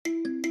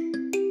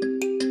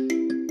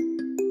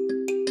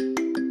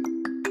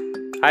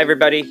Hi,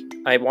 everybody.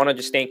 I want to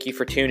just thank you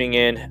for tuning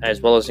in,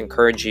 as well as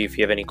encourage you if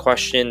you have any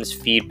questions,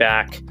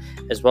 feedback,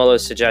 as well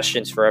as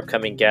suggestions for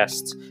upcoming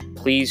guests.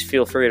 Please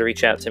feel free to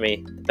reach out to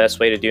me. The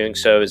best way to doing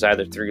so is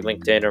either through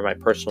LinkedIn or my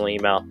personal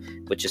email,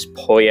 which is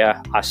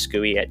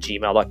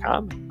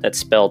poyaosgoui@gmail.com. That's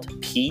spelled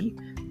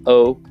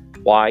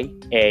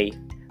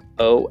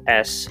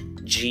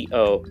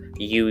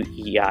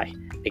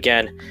POYAOSGOUEI.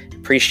 Again,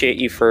 appreciate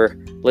you for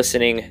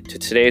listening to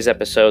today's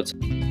episodes.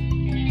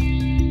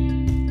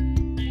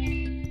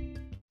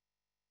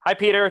 Hi,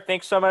 Peter.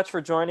 Thanks so much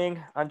for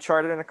joining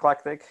Uncharted and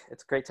Eclectic.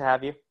 It's great to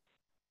have you.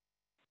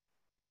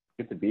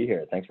 Good to be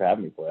here. Thanks for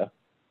having me, Poya.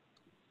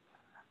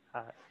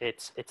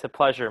 It's a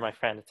pleasure, my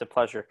friend. It's a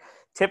pleasure.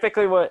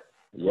 Typically, what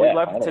we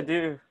love to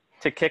do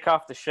to kick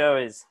off the show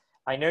is,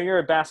 I know you're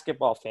a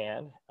basketball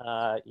fan.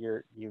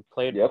 You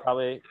played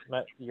probably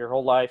your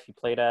whole life. You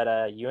played at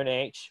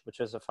UNH, which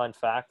is a fun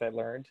fact I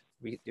learned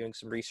doing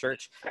some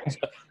research.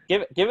 So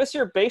give us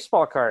your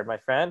baseball card, my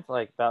friend,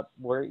 like about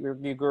where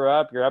you grew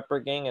up, your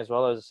upbringing, as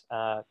well as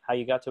how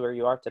you got to where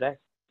you are today.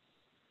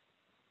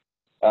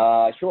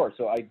 Sure.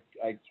 So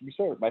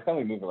my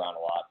family moved around a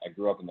lot. I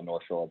grew up in the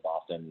North Shore of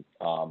Boston,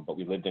 but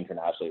we lived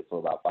internationally for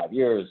about 5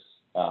 years.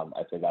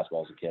 I played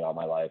basketball as a kid all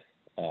my life.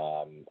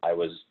 I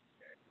was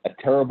a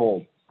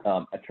terrible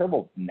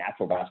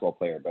natural basketball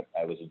player, but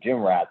I was a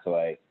gym rat, so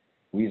I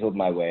weaseled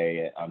my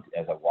way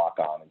as a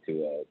walk-on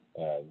into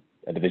a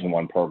Division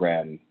I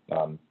program.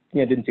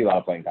 Didn't see a lot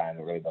of playing time.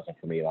 It really wasn't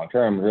for me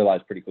long-term.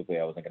 Realized pretty quickly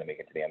I wasn't going to make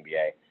it to the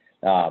NBA.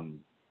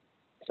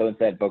 So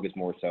instead, focused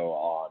more so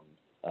on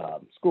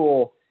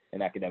school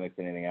and academics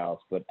than anything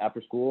else. But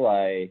after school,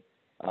 I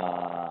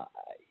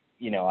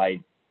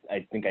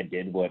think I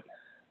did what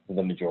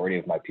the majority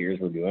of my peers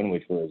were doing,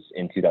 which was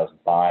in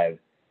 2005,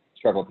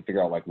 struggled to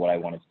figure out like what I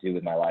wanted to do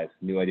with my life.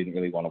 Knew I didn't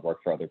really want to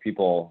work for other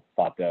people.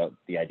 Thought the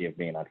idea of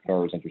being an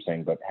entrepreneur was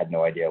interesting, but had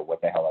no idea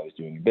what the hell I was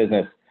doing in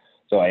business.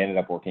 So I ended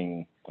up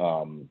working,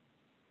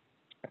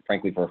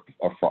 frankly, for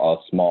a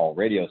small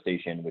radio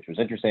station, which was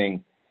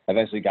interesting. I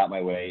eventually got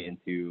my way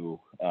into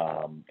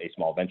a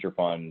small venture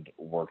fund,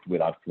 worked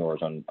with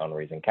entrepreneurs on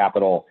raising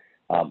capital,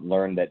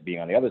 learned that being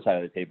on the other side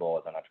of the table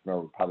as an entrepreneur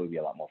would probably be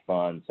a lot more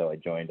fun. So I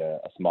joined a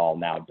small,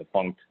 now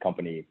defunct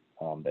company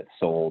that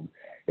sold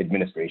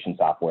administration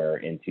software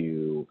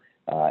into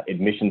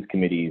admissions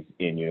committees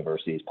in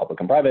universities, public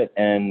and private.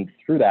 And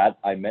through that,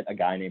 I met a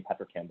guy named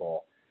Patrick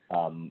Campbell,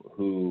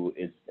 who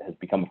has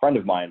become a friend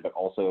of mine, but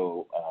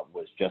also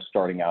was just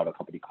starting out a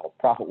company called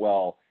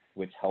ProfitWell,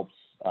 which helps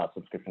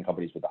subscription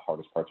companies with the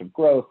hardest parts of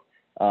growth.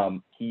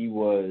 He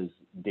was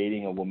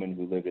dating a woman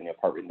who lived in the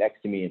apartment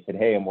next to me and said,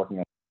 "Hey, I'm working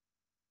on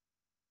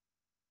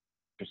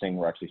interesting.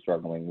 We're actually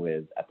struggling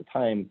with, at the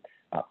time,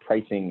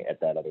 pricing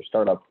at that other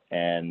startup."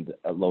 And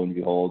lo and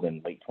behold,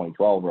 in late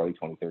 2012, early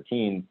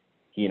 2013,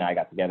 he and I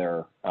got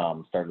together,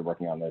 started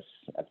working on this.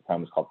 At the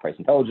time, it was called Price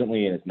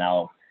Intelligently, and it's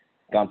now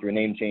gone through a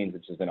name change,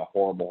 which has been a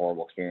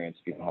horrible experience.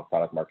 If you don't have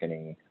product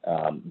marketing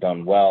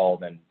done well,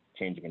 then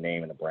changing a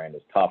name and a brand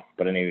is tough.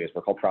 But anyways,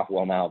 we're called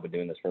ProfitWell now. I've been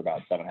doing this for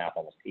about 7.5,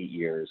 almost 8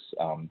 years.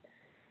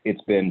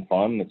 It's been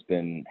fun. It's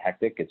been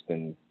hectic. It's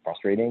been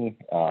frustrating.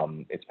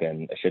 It's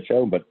been a shit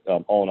show. But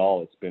all in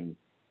all, it's been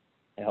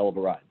a hell of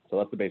a ride. So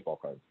that's the baseball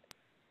card.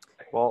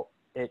 Well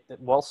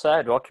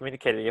said, well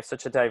communicated. You have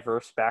such a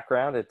diverse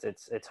background.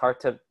 It's hard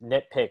to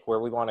nitpick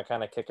where we want to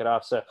kind of kick it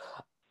off. So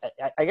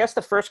I guess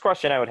the first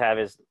question I would have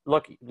is,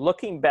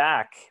 looking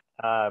back,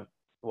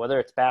 whether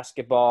it's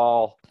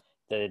basketball,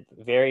 the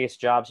various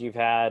jobs you've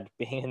had,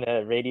 being in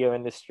the radio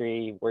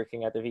industry,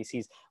 working at the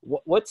VCs,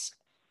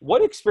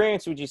 what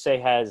experience would you say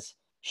has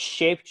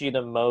shaped you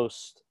the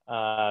most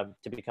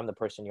to become the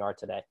person you are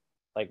today?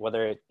 Like,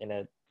 whether in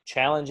a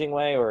challenging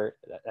way or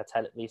that's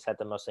at least had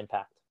the most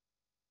impact?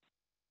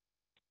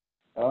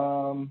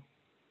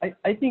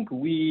 I think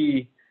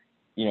we,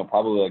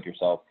 probably like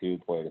yourself too,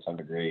 Poya, to some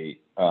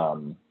degree.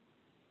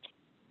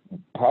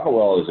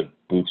 ProfitWell is a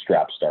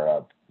bootstrap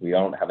startup. We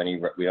don't have any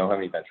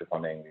venture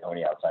funding. We don't have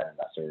any outside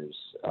investors.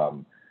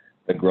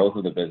 The growth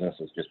of the business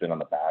has just been on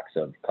the backs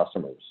of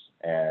customers.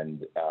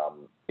 And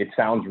it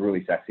sounds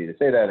really sexy to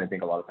say that. I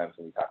think a lot of times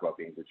when we talk about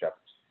being a bootstrap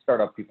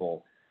startup,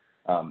 people,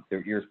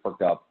 their ears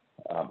perked up,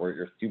 or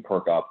ears do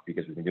perk up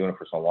because we've been doing it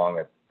for so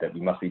long that we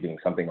must be doing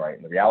something right.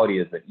 And the reality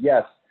is that,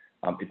 yes,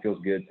 it feels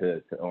good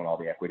to own all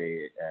the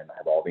equity and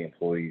have all the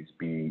employees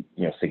be,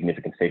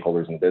 significant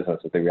stakeholders in the business.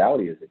 But the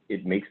reality is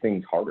it makes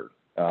things harder.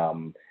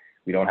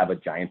 We don't have a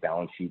giant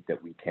balance sheet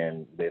that we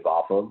can live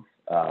off of.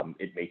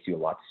 It makes you a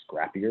lot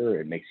scrappier.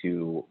 It makes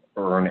you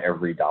earn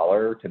every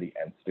dollar to the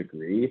nth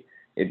degree.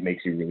 It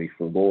makes you really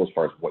frugal as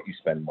far as what you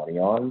spend money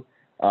on.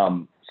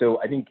 So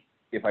I think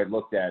if I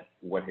looked at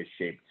what has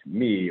shaped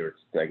me, or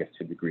I guess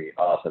to a degree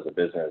us as a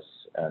business,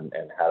 and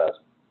had us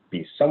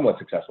be somewhat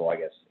successful, I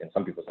guess, in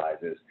some people's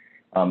eyes, is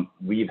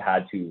we've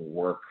had to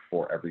work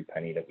for every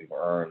penny that we've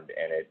earned,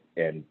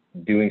 and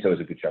doing so as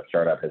a bootstrap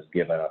startup has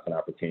given us an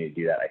opportunity to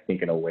do that, I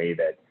think, in a way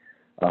that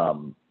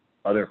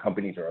other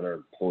companies or other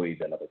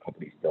employees at other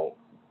companies don't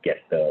get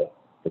the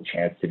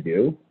chance to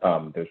do.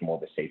 There's more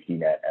of a safety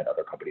net at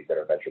other companies that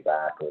are venture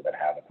backed or that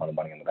have a ton of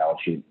money on the balance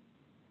sheet.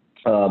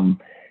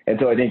 And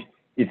so I think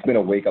it's been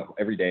a wake up.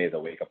 Every day is a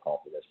wake up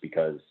call for this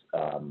because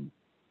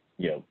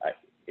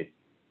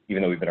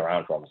even though we've been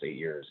around for almost 8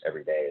 years,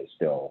 every day is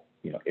still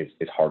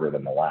it's harder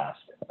than the last.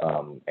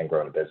 And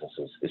growing a business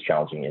is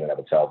challenging in and of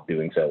itself.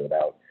 Doing so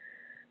without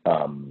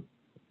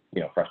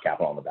fresh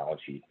capital on the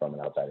balance sheet from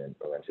an outside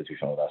or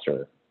institutional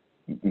investor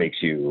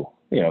makes you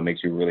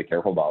really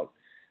careful about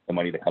the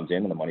money that comes in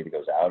and the money that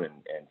goes out, and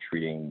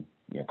treating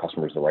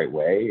customers the right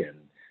way, and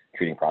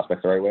treating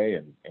prospects the right way,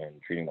 and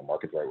treating the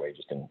market the right way,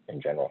 just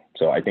in general.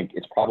 So I think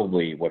it's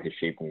probably what has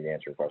shaped me to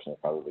answer your question is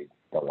probably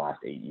the last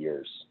 8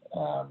 years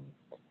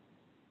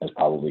has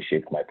probably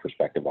shaped my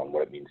perspective on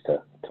what it means to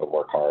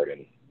work hard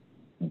and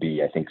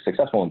be, I think,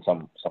 successful in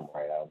some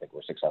way. I don't think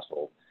we're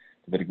successful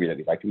to the degree that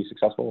we'd like to be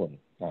successful,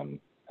 and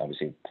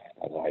obviously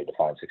I don't know how you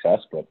define success,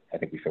 but I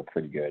think we feel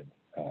pretty good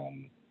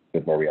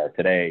with where we are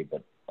today,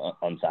 but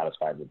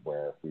unsatisfied with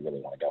where we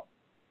really want to go.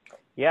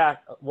 Yeah,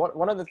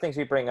 one of the things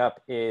we bring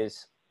up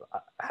is,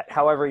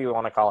 however you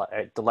want to call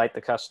it, delight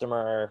the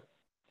customer,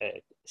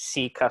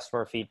 see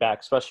customer feedback,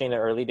 especially in the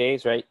early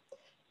days, right?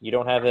 You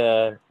don't have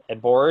a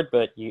board,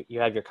 but you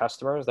have your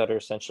customers that are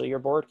essentially your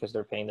board because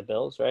they're paying the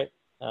bills, right?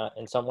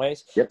 In some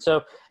ways. Yep.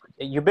 So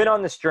you've been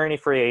on this journey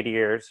for 8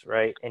 years,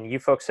 right? And you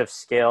folks have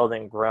scaled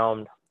and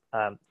grown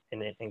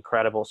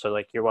incredible. So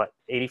like you're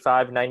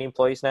 85, 90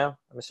 employees now,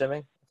 I'm assuming,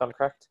 if I'm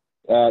correct?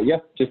 Yeah,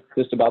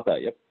 just about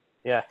that. Yep.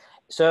 Yeah.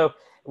 So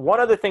one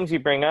of the things you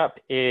bring up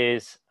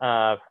is,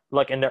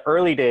 look, in the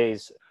early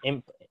days,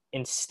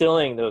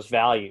 instilling those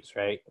values,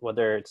 right?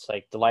 Whether it's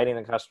like delighting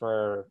the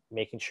customer,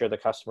 making sure the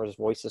customer's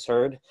voice is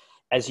heard.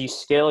 As you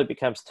scale, it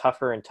becomes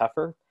tougher and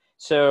tougher.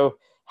 So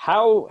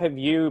how have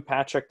you,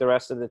 Patrick, the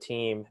rest of the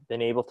team,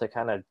 been able to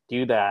kind of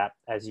do that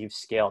as you've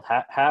scaled?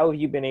 How have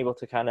you been able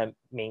to kind of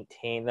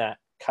maintain that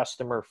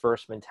customer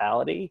first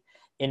mentality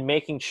in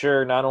making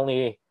sure not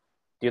only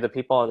do the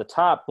people at the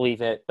top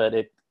believe it, but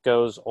it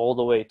goes all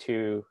the way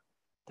to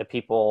the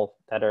people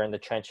that are in the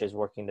trenches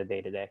working the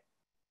day to day?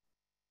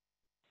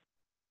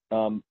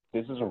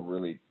 This is a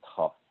really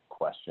tough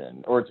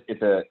question, or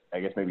it's I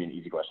guess maybe an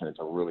easy question. It's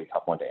a really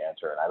tough one to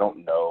answer, and I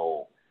don't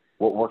know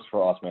what works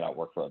for us may not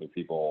work for other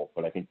people.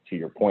 But I think to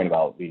your point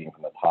about leading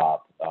from the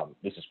top,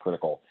 this is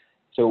critical.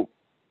 So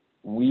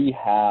we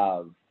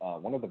have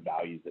one of the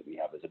values that we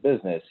have as a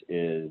business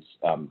is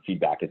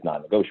feedback is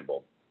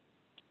non-negotiable,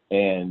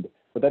 and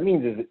what that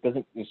means is it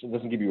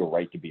doesn't give you a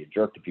right to be a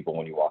jerk to people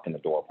when you walk in the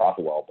door of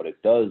Profitwell, but it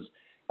does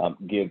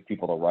give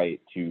people the right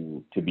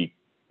to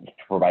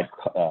provide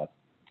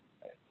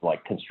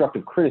like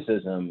constructive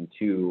criticism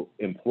to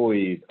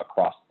employees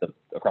across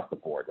the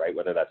board, right?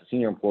 Whether that's a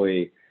senior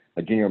employee,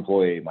 a junior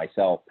employee,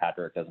 myself,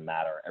 Patrick, doesn't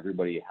matter.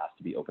 Everybody has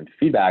to be open to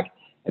feedback,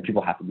 and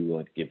people have to be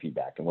willing to give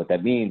feedback. And what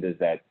that means is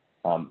that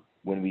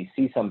when we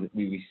see something,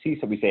 we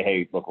say,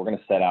 hey, look, we're going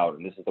to set out,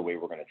 and this is the way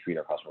we're going to treat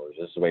our customers.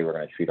 This is the way we're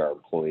going to treat our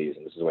employees,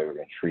 and this is the way we're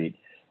going to treat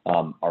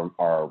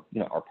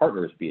our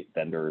partners, be it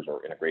vendors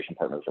or integration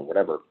partners or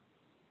whatever.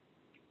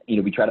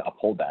 We try to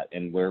uphold that,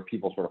 and where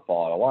people sort of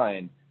fall out of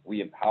line,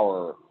 we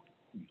empower,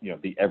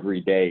 the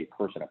everyday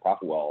person at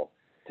Profitwell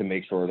to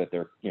make sure that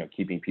they're,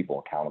 keeping people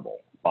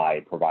accountable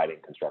by providing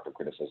constructive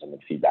criticism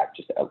and feedback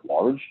just at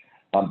large.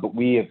 But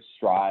we have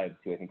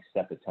strived to, I think,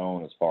 set the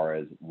tone as far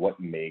as what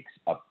makes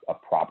a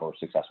proper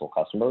successful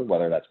customer,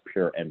 whether that's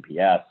pure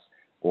NPS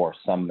or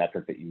some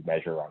metric that you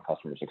measure on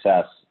customer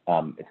success.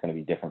 It's going to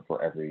be different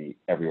for every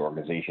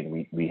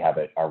organization. We have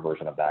our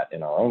version of that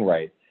in our own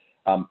right.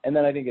 And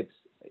then I think it's,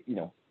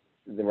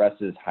 the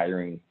rest is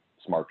hiring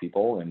smart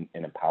people and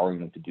empowering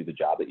them to do the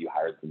job that you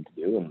hired them to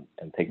do,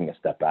 and taking a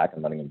step back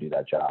and letting them do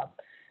that job,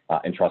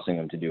 and trusting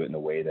them to do it in the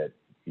way that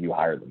you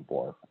hired them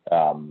for.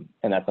 And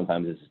that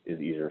sometimes is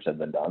easier said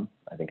than done.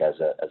 I think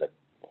as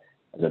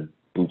a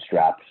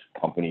bootstrapped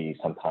company,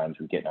 sometimes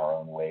we get in our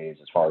own ways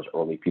as far as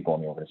early people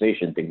in the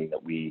organization thinking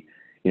that we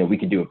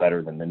could do it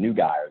better than the new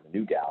guy or the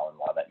new gal. And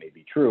while that may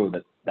be true,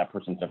 that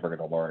person's never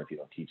going to learn if you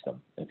don't teach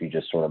them. If you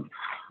just sort of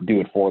do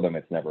it for them,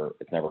 it's never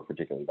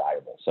particularly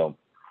valuable. So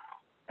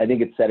I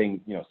think it's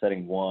setting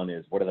one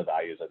is what are the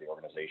values of the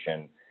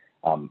organization,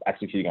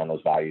 executing on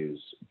those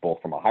values, both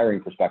from a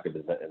hiring perspective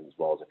as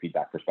well as a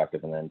feedback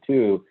perspective. And then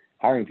two,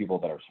 hiring people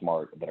that are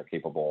smart, that are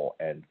capable,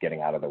 and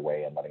getting out of their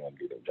way and letting them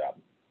do their job.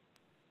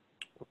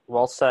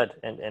 Well said.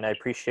 And I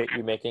appreciate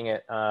you making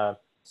it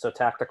so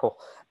tactical.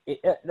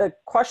 The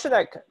question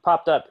that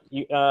popped up,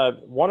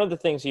 one of the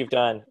things you've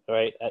done,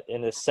 right,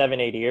 in the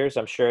 7-8 years,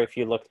 I'm sure if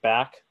you looked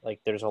back, like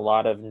there's a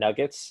lot of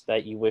nuggets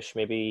that you wish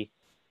maybe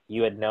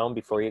you had known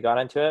before you got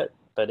into it,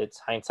 but it's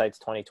hindsight's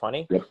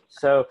 2020. Yep.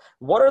 So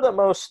what are the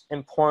most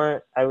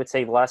important, I would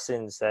say,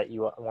 lessons that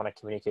you want to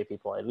communicate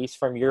people, at least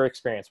from your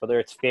experience, whether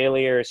it's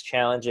failures,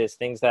 challenges,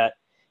 things that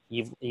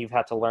you've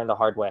had to learn the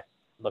hard way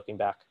looking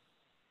back?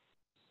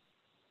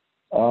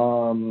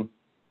 I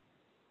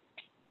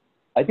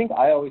think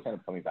I always end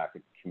up coming back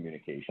to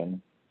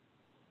communication.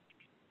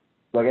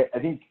 Like I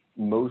think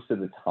most of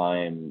the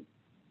time,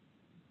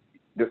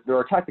 there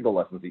are tactical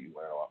lessons that you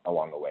learn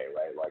along the way,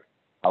 right? Like,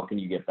 how can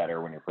you get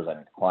better when you're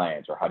presenting to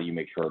clients, or how do you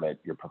make sure that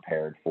you're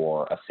prepared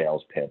for a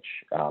sales pitch,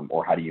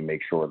 or how do you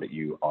make sure that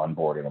you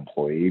onboard an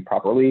employee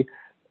properly?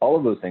 All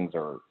of those things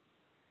are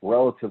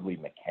relatively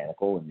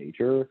mechanical in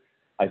nature.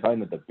 I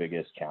find that the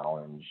biggest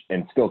challenge,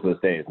 and still to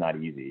this day is not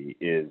easy,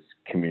 is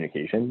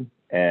communication.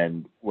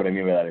 And what I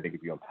mean by that, I think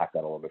if you unpack that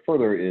a little bit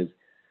further, is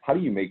how do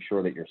you make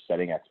sure that you're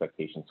setting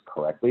expectations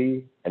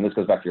correctly? And this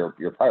goes back to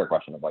your prior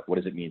question of like, what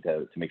does it mean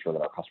to make sure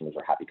that our customers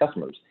are happy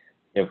customers?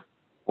 If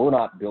we're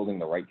not building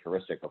the right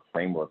heuristic or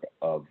framework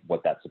of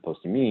what that's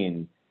supposed to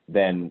mean,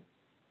 then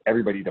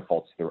everybody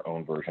defaults to their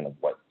own version of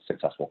what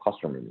successful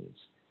customer means.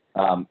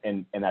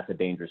 And that's a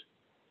dangerous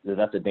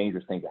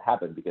thing to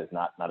happen, because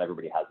not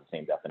everybody has the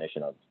same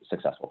definition of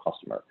successful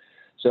customer.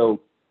 So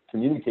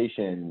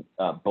communication,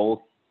 both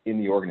in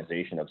the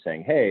organization of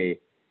saying, hey,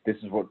 these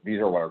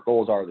are what our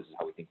goals are, this is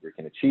how we think we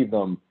can achieve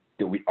them,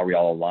 are we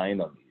all aligned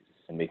on these,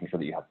 and making sure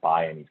that you have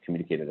buy-in, you've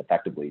communicated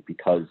effectively.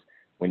 Because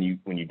when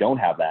you don't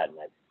have that, and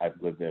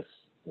I've lived this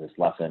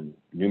lesson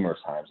numerous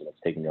times, and it's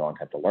taken me a long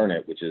time to learn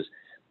it, which is,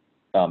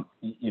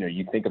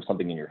 you think of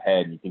something in your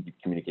head and you think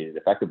you've communicated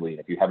effectively, and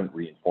if you haven't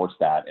reinforced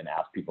that and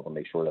asked people to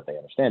make sure that they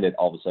understand it,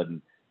 all of a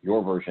sudden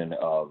your version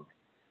of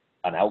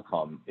an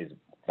outcome is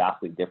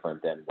vastly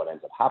different than what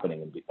ends up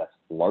happening, and that's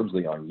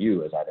largely on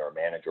you as either a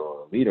manager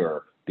or a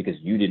leader, because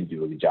you didn't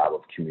do a good job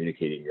of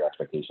communicating your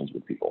expectations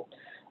with people.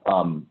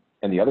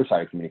 And the other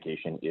side of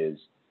communication is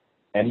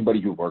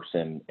anybody who works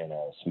in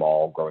a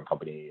small growing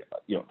company,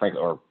 frankly,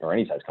 or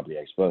any size company,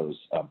 I suppose,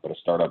 but a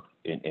startup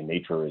in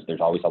nature, is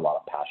there's always a lot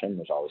of passion,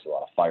 there's always a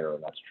lot of fire,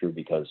 and that's true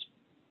because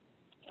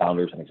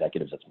founders and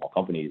executives at small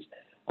companies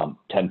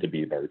tend to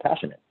be very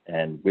passionate.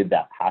 And with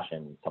that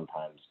passion,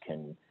 sometimes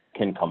can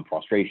come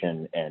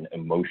frustration and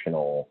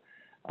emotional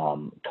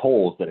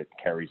tolls that it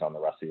carries on the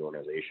rest of the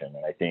organization.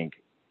 And I think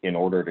in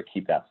order to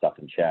keep that stuff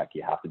in check,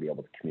 you have to be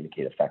able to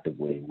communicate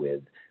effectively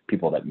with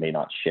people that may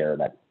not share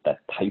that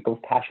type of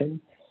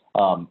passion.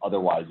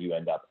 Otherwise, you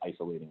end up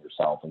isolating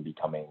yourself and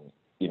becoming,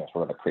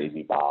 sort of a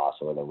crazy boss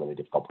or a really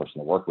difficult person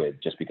to work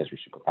with, just because you're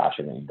super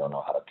passionate and you don't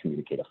know how to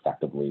communicate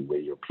effectively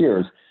with your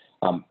peers.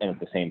 And at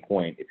the same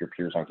point, if your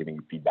peers aren't giving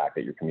you feedback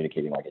that you're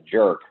communicating like a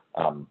jerk,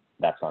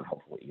 that's not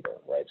helpful either,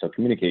 right? So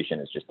communication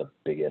is just the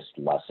biggest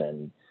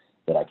lesson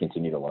that I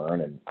continue to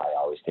learn, and I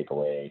always take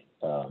away,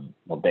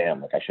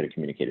 I should have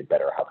communicated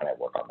better. How can I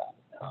work on that?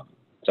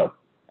 So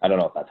I don't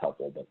know if that's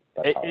helpful, but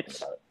that's how I think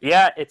about it.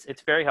 Yeah,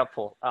 it's very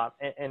helpful.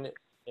 And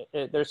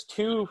there's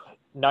two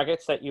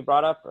nuggets that you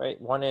brought up,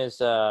 right? One is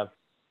like,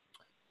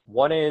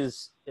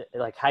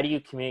 how do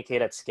you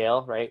communicate at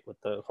scale, right? With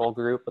the whole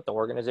group, with the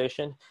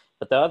organization.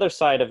 But the other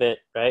side of it,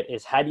 right,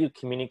 is how do you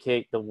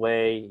communicate the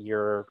way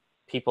your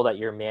people that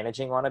you're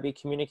managing want to be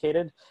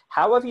communicated?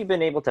 How have you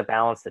been able to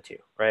balance the two,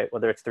 right?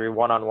 Whether it's through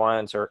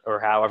one-on-ones or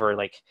however,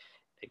 like,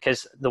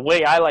 because the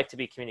way I like to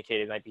be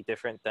communicated might be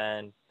different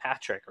than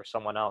Patrick or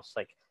someone else.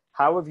 Like,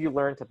 how have you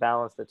learned to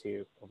balance the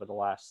two over the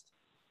last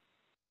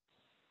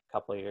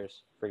couple of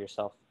years for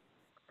yourself?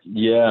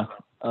 Yeah,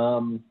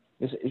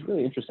 it's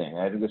really interesting.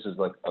 I think this is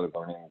like a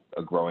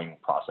growing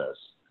process.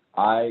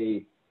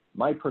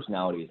 My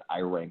personality is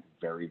I rank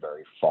very,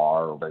 very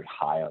far or very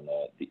high on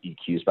the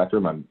EQ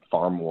spectrum. I'm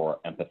far more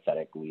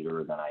empathetic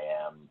leader than I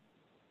am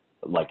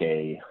like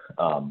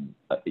how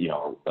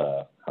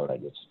would I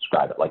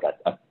describe it? Like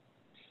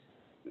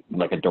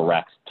a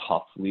direct,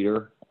 tough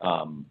leader.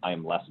 I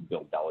am less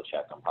Bill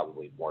Belichick. I'm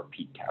probably more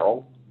Pete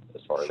Carroll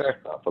as far as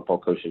football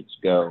coaches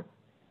go.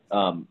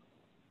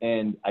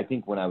 And I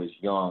think when I was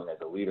young as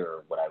a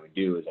leader, what I would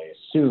do is I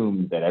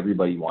assumed that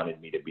everybody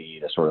wanted me to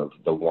be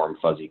the warm,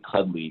 fuzzy,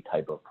 cuddly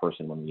type of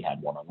person when we had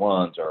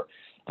one-on-ones, or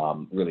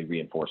really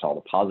reinforce all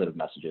the positive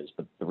messages.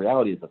 But the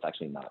reality is that's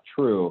actually not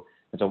true.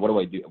 And so what do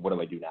I do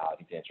now? I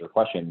think to answer your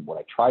question, what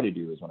I try to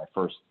do is when I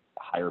first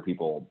hire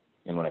people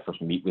and when I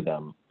first meet with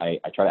them, I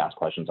try to ask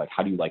questions like,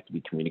 how do you like to be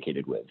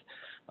communicated with?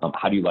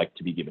 How do you like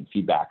to be given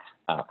feedback?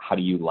 How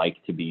do you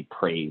like to be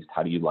praised?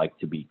 How do you like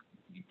to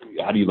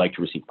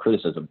receive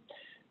criticism?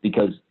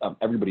 Because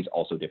everybody's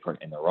also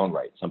different in their own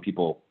right. Some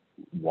people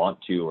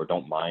want to or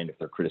don't mind if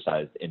they're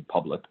criticized in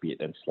public, be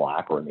it in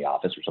Slack or in the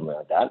office or something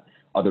like that.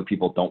 Other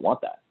people don't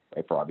want that,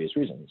 right, for obvious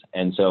reasons.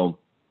 And so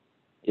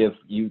if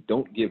you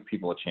don't give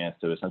people a chance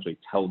to essentially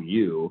tell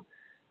you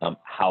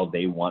how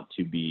they want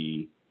to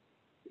be,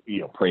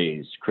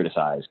 praised,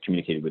 criticized,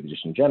 communicated with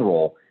just in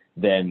general,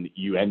 then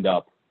you end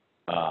up,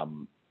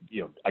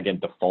 again,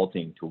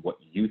 defaulting to what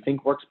you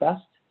think works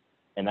best.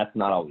 And that's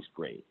not always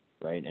great.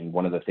 Right. And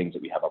one of the things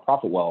that we have at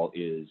ProfitWell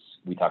is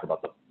we talk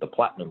about the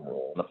platinum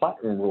rule. And the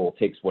platinum rule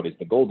takes what is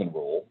the golden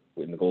rule.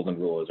 And the golden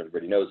rule, as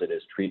everybody knows it,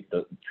 is treat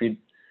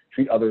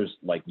others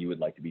like you would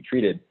like to be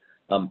treated.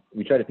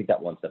 We try to take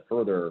that one step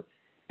further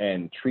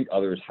and treat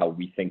others how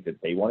we think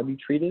that they want to be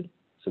treated.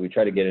 So we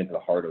try to get into the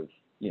heart of,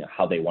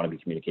 how they want to be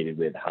communicated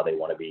with, how they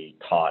want to be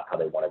taught, how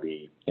they want to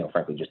be,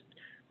 frankly, just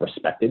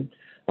respected,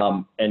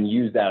 and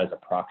use that as a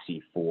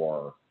proxy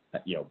for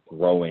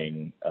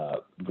growing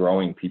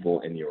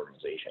people in the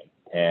organization.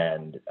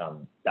 And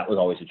that was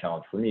always a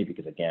challenge for me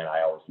because, again,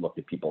 I always looked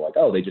at people like,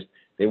 oh,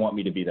 they want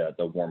me to be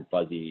the warm,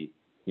 fuzzy,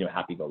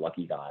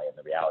 happy-go-lucky guy. And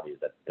the reality is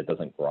that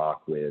doesn't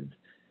grok with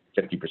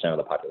 50% of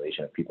the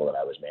population of people that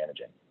I was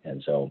managing.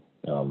 And so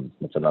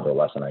it's another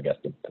lesson, I guess,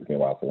 that took me a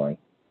while to learn.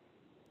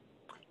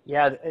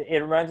 Yeah,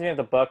 it reminds me of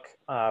the book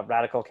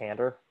Radical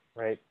Candor,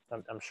 right?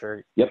 I'm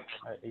sure Yep.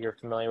 You're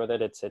familiar with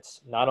it.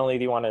 It's not only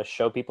do you want to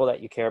show people that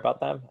you care about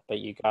them, but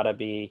you got to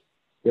be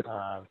Yep.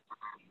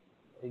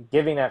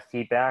 giving that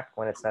feedback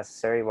when it's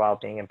necessary while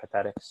being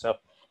empathetic. So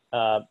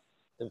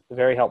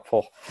very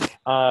helpful.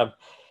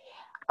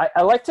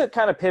 I like to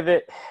kind of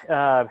pivot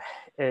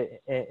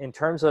in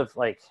terms of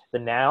like the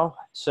now.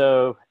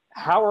 So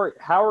how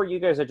are you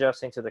guys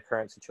adjusting to the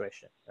current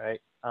situation,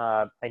 right?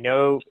 I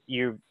know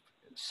you've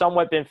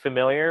somewhat been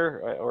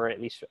familiar, or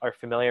at least are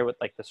familiar with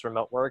like this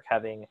remote work,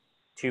 having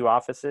two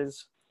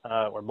offices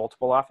or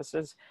multiple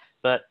offices,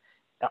 but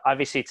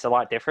obviously it's a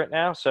lot different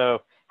now.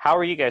 So how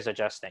are you guys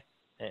adjusting,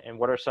 and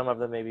what are some of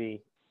the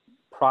maybe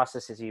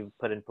processes you've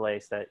put in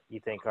place that you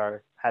think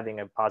are having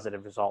a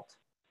positive result?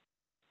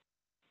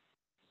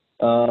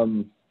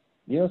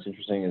 What's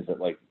interesting is that,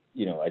 like,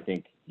 I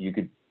think you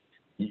could,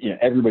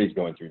 everybody's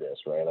going through this,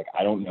 right? Like,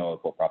 I don't know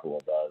if what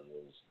Profitwell does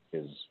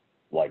is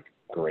like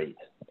great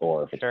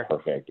or if it's Sure.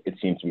 perfect. It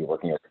seems to be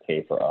working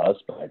okay for us,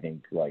 but I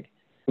think, like,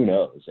 who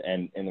knows?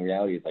 And the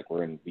reality is, like,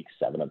 we're in week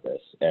 7 of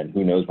this, and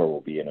who knows where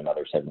we'll be in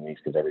another 7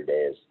 weeks, because every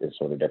day is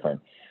sort of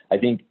different. I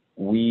think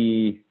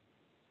we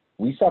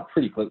saw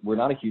pretty quick. We're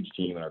not a huge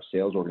team, and our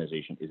sales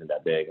organization isn't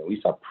that big. And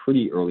we saw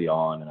pretty early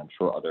on, and I'm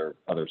sure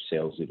other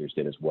sales leaders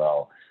did as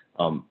well.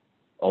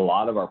 A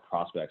lot of our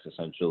prospects,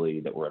 essentially,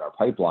 that were in our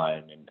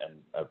pipeline, and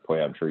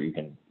boy, I'm sure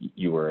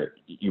you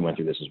went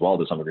through this as well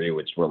to some degree,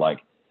 which were like,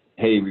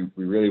 hey,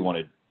 we really want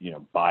to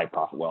buy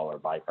Profitwell or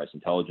buy Price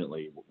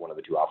Intelligently, one of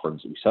the two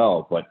offerings that we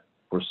sell, but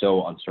we're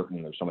so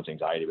uncertain. There's so much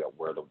anxiety about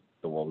where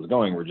the world is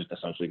going. We're just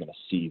essentially going to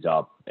seize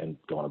up and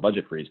go on a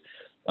budget freeze.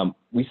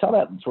 We saw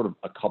that sort of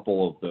a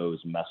couple of those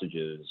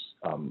messages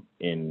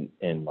in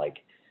like,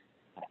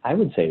 I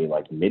would say,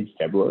 like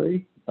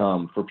mid-February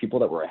for people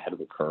that were ahead of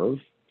the curve.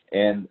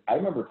 And I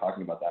remember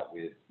talking about that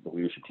with the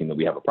leadership team that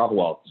we have at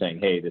Profitwell, saying,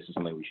 hey, this is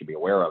something we should be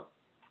aware of.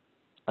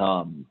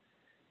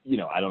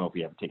 I don't know if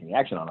we have taken the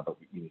action on it, but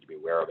we need to be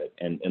aware of it.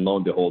 And lo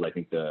and behold, I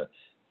think the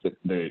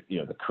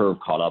curve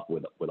caught up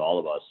with all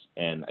of us.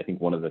 And I think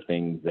one of the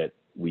things that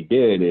we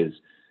did is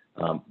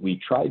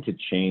we tried to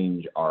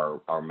change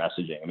our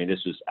messaging. I mean,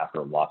 this was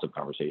after lots of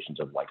conversations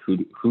of like,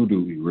 who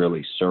do we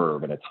really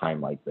serve in a time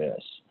like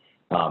this?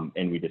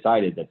 And we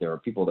decided that there are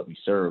people that we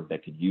serve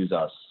that could use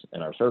us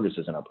and our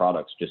services and our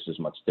products just as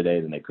much today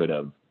than they could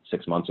have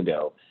 6 months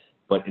ago.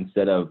 But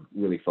instead of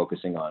really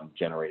focusing on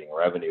generating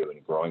revenue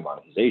and growing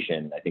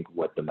monetization, I think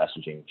what the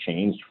messaging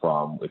changed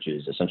from, which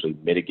is essentially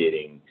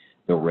mitigating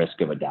the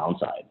risk of a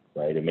downside,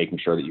 right? And making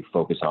sure that you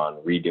focus on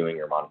redoing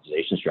your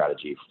monetization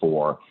strategy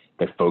for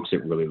the folks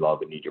that really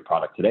love and need your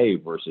product today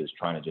versus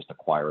trying to just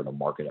acquire the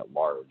market at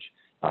large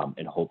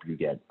and hope you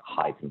get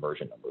high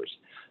conversion numbers.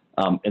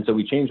 And so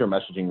we changed our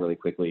messaging really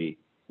quickly.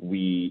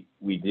 We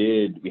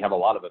have a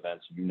lot of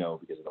events,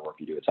 because of the work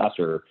you do at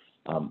SaaStr.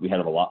 We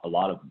had a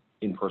lot of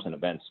in-person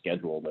events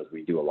scheduled, as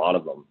we do a lot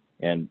of them,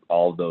 and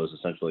all of those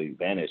essentially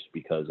vanished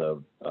because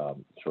of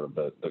sort of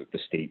the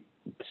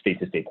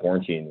state-to-state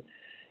quarantine.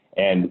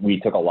 And we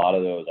took a lot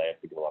of those. I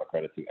have to give a lot of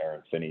credit to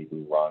Erin Finney,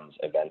 who runs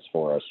events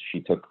for us.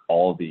 She took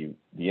all the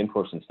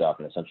in-person stuff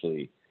and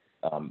essentially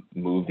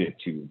moved it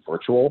to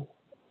virtual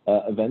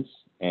events.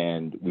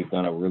 And we've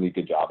done a really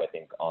good job, I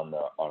think, on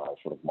our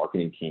sort of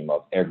marketing team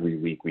of every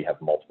week we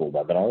have multiple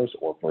webinars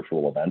or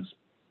virtual events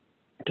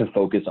to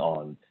focus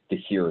on the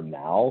here and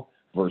now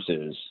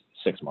versus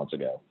 6 months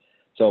ago.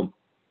 So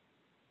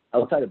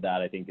outside of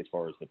that, I think as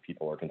far as the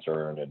people are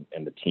concerned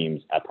and the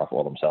teams at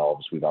Profitwell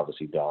themselves, we've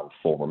obviously gone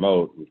full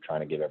remote. We've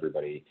trying to give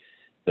everybody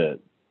the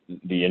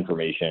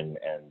information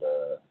and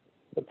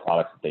the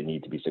products that they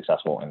need to be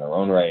successful in their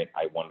own right.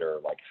 I wonder,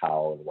 like,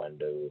 how and when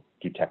do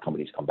tech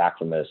companies come back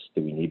from this?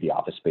 Do we need the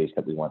office space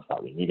that we once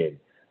thought we needed?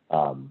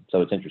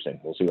 So it's interesting.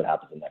 We'll see what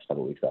happens in the next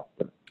couple of weeks, though.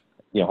 But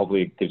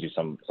hopefully it gives you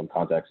some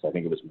context. I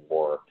think it was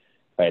more,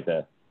 if I had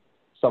to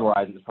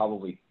summarize, it was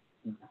probably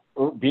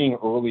being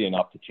early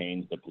enough to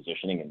change the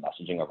positioning and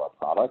messaging of our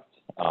product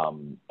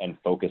and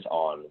focus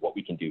on what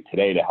we can do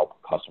today to help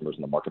customers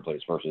in the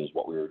marketplace versus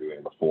what we were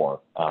doing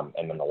before.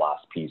 And then the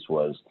last piece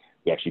was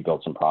we actually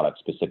built some products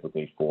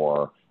specifically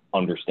for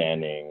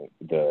understanding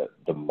the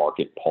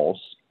market pulse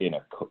in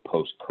a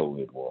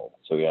post-COVID world.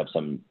 So we have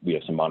some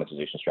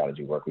monetization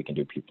strategy work we can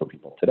do for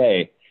people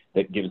today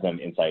that gives them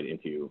insight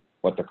into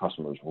what the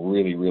customers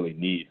really, really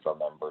need from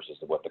them versus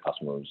what the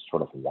customers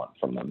sort of want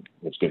from them,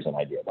 which gives an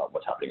idea about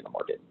what's happening in the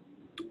market.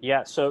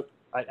 Yeah. So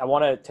I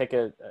want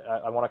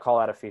to call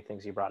out a few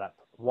things you brought up.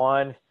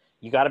 One,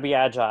 you got to be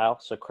agile.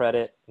 So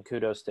credit and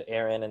kudos to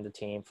Erin and the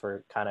team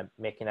for kind of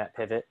making that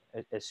pivot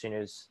as soon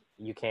as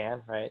you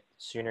can, right? The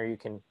sooner you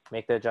can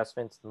make the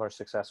adjustments, the more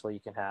successful you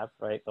can have,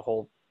 right? The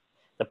whole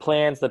the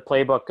plans, the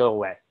playbook go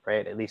away,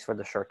 right? At least for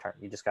the short term,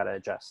 you just got to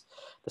adjust.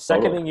 The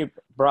second thing you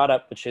brought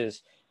up, which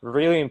is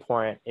really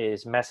important,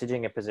 is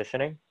messaging and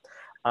positioning.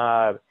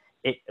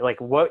 Like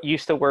what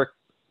used to work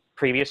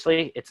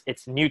previously,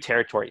 it's new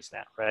territories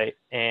now, right?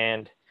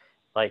 And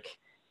like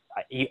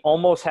you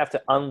almost have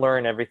to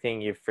unlearn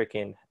everything you've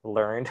freaking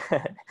learned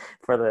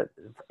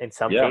in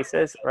some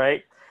cases,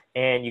 right?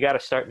 And you got to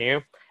start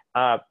new.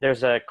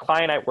 There's a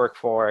client I work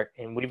for,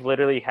 and we've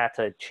literally had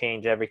to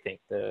change everything,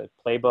 the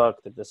playbook,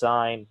 the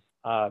design.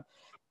 At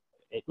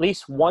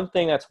least one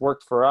thing that's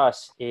worked for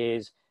us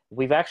is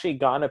we've actually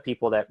gone to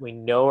people that we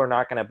know are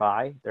not going to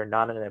buy. They're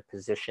not in a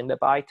position to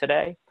buy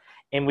today.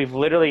 And we've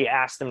literally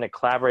asked them to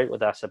collaborate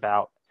with us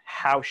about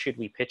how should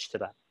we pitch to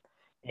them.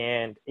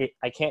 And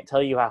I can't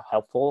tell you how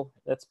helpful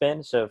that's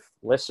been. So if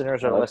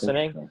listeners are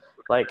listening,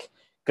 like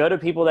go to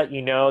people that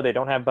you know, they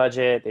don't have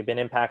budget, they've been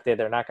impacted,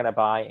 they're not going to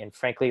buy. And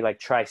frankly, like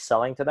try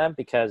selling to them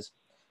because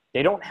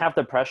they don't have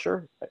the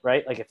pressure,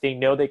 right? Like if they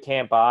know they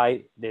can't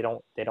buy, they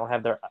don't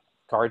have their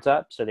guards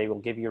up. So they will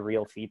give you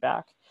real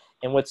feedback.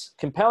 And what's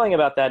compelling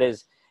about that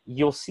is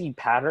you'll see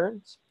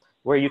patterns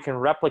where you can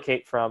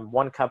replicate from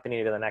one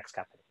company to the next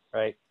company,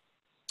 right?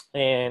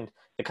 And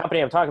the company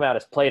I'm talking about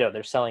is Plato.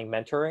 They're selling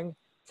mentoring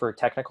for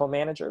technical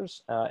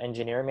managers,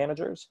 engineering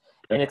managers.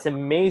 And it's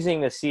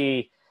amazing to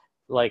see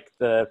like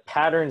the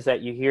patterns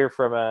that you hear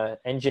from an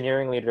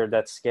engineering leader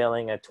that's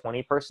scaling a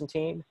 20-person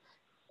team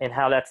and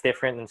how that's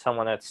different than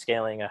someone that's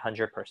scaling a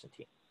 100-person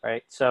team,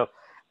 right? So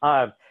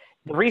the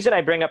reason I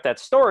bring up that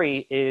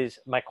story is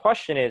my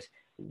question is,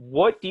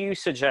 what do you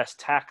suggest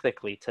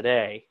tactically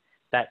today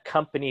that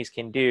companies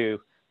can do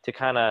to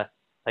kind of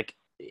like,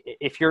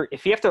 if you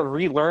have to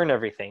relearn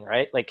everything,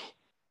 right? Like,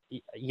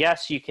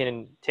 yes, you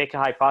can take a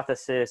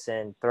hypothesis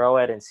and throw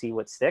it and see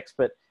what sticks,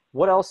 but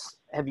what else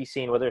have you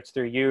seen, whether it's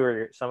through you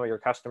or some of your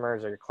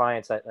customers or your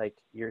clients that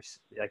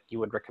you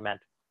would recommend?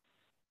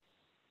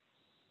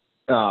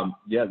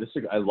 Yeah,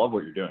 I love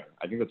what you're doing.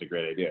 I think that's a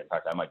great idea. In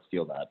fact, I might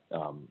steal that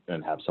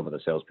and have some of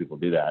the salespeople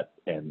do that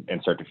and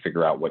start to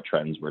figure out what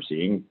trends we're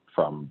seeing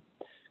from,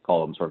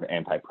 call them sort of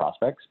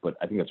anti-prospects. But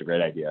I think that's a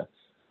great idea.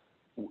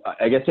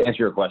 I guess to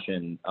answer your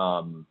question,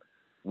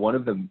 one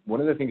of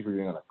the things we're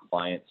doing on the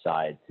client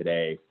side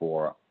today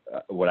for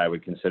what I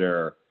would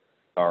consider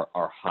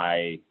our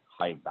high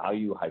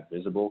value, high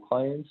visible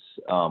clients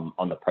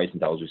on the price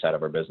intelligence side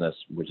of our business,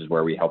 which is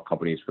where we help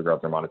companies figure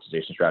out their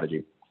monetization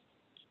strategy.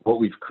 What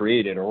we've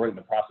created, or we're in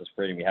the process of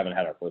creating, we haven't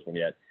had our first one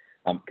yet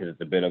because it's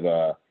a bit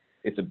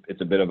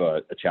of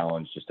a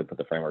challenge just to put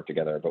the framework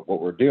together. But what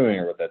we're doing,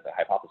 or what the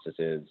hypothesis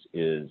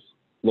is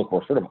look,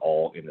 we're sort of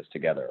all in this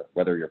together.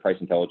 Whether you're Price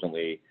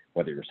Intelligently,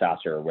 whether you're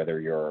SaaSer,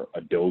 whether you're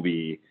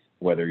Adobe,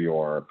 whether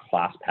you're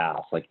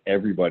ClassPass, like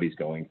everybody's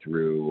going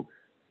through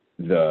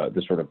the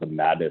sort of the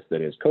madness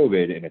that is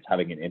COVID, and it's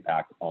having an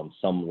impact on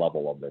some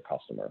level of their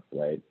customer,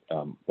 right?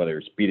 Whether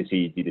it's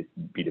B2C,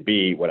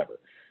 B2B, whatever.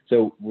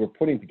 So we're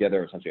putting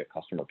together essentially a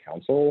customer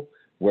council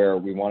where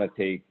we want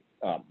to take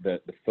the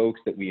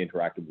folks that we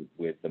interacted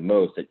with the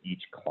most at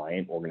each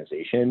client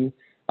organization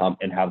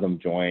and have them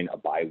join a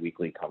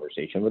bi-weekly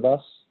conversation with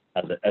us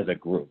as a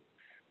group.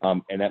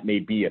 And that may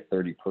be a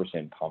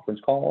 30-person conference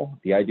call.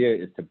 The idea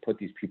is to put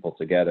these people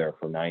together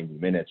for 90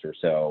 minutes or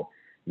so,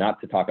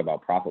 not to talk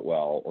about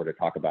ProfitWell or to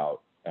talk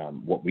about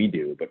what we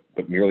do,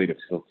 but merely to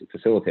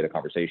facilitate a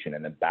conversation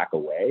and then back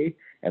away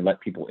and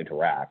let people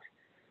interact.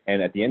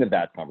 And at the end of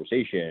that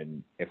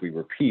conversation, if we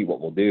repeat,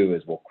 what we'll do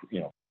is we'll,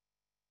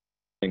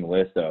 a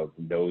list of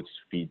notes,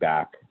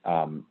 feedback,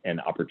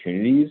 and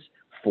opportunities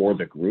for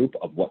the group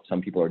of what some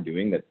people are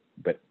doing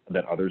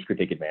that others could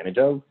take advantage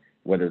of,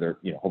 whether they're,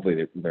 hopefully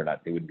they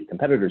wouldn't be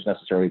competitors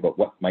necessarily, but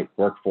what might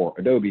work for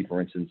Adobe, for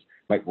instance,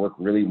 might work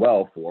really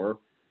well for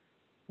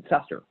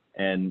SaaSer.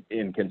 And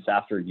can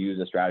SaaSer use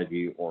a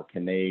strategy, or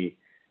can they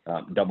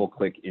double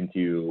click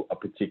into a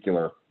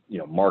particular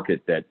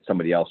market that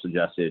somebody else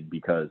suggested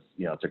because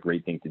it's a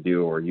great thing to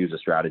do, or use a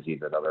strategy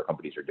that other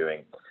companies are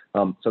doing.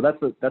 So that's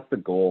the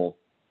goal.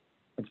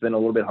 It's been a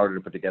little bit harder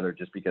to put together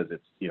just because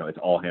it's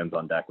all hands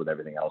on deck with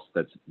everything else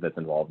that's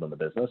involved in the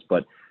business.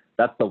 But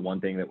that's the one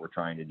thing that we're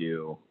trying to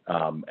do.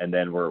 And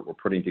then we're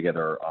putting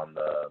together on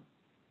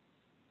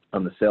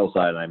the sales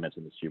side, and I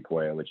mentioned this to you,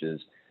 Poya, which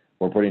is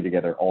we're putting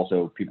together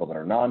also people that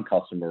are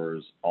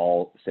non-customers,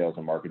 all sales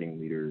and marketing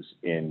leaders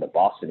in the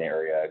Boston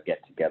area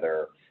get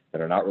together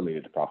that are not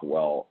related to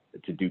ProfitWell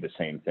to do the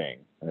same thing.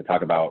 And they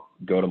talk about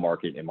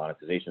go-to-market and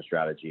monetization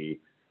strategy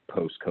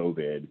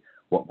post-COVID.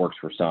 What works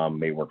for some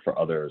may work for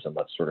others, and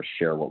let's sort of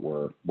share what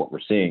we're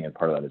seeing. And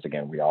part of that is,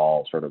 again, we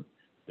all sort of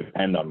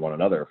depend on one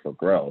another for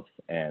growth,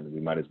 and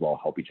we might as well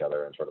help each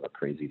other in sort of a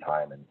crazy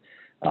time.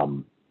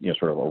 And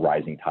sort of a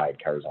rising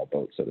tide carries all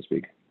boats, so to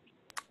speak.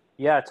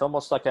 Yeah, it's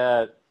almost like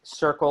a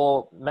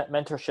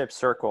mentorship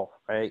circle,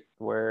 right?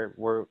 Where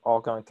we're all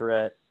going through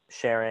it,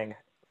 sharing,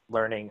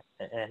 learning,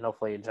 and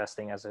hopefully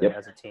adjusting as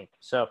a team.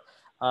 So,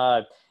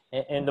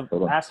 and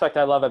the aspect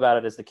I love about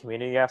it is the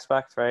community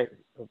aspect, right?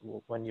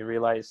 When you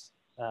realize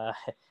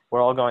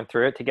we're all going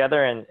through it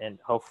together, and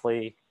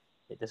hopefully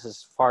this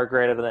is far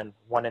greater than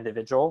one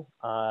individual.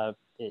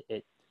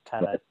 It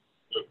kind of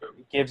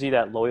gives you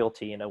that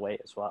loyalty in a way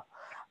as well.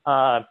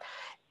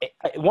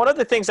 One of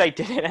the things I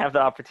didn't have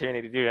the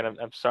opportunity to do, and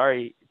I'm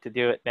sorry to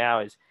do it now,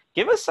 is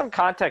give us some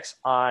context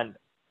on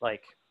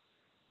like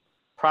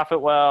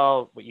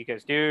ProfitWell, what you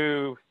guys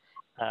do,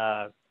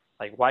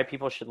 like why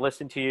people should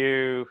listen to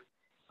you,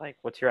 like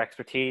what's your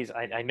expertise.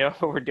 I know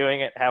we're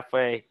doing it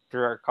halfway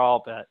through our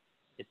call, but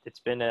it's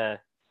been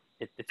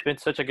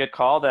such a good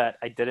call that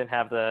I didn't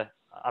have the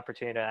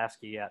opportunity to ask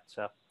you yet.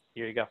 So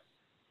here you go.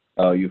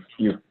 Oh, you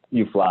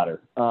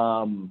flatter.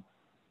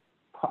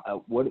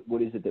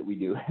 What is it that we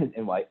do,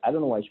 and why? I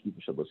don't know why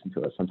people should listen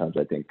to us. Sometimes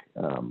I think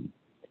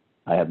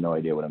I have no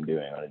idea what I'm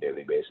doing on a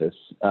daily basis,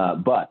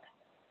 but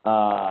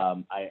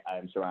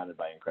I'm surrounded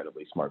by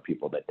incredibly smart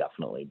people that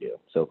definitely do.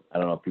 So I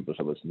don't know if people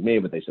should listen to me,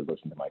 but they should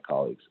listen to my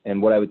colleagues.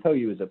 And what I would tell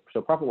you is that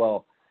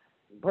ProfitWell,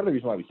 part of the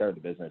reason why we started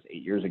the business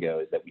 8 years ago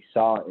is that we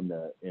saw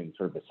in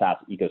sort of the SaaS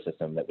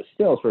ecosystem that was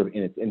still sort of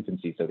in its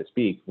infancy, so to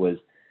speak, was,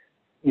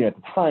 at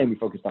the time we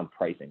focused on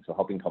pricing, so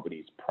helping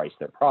companies price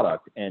their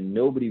product, and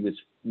nobody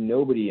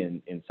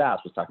in SaaS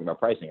was talking about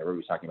pricing. Everybody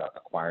was talking about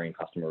acquiring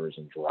customers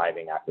and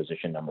driving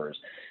acquisition numbers,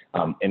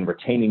 and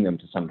retaining them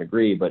to some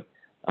degree. But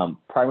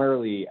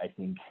primarily, I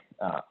think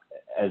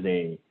as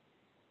a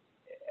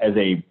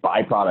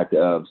byproduct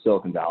of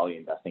Silicon Valley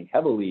investing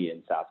heavily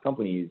in SaaS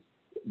companies,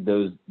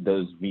 those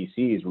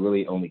VCs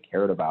really only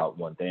cared about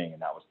one thing,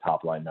 and that was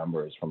top line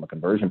numbers from a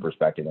conversion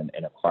perspective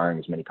and acquiring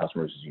as many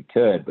customers as you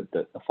could. But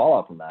the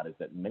fallout from that is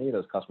that many of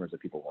those customers that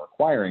people were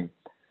acquiring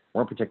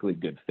weren't particularly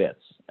good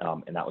fits.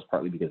 And that was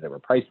partly because they were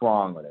priced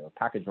wrong, or they were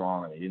packaged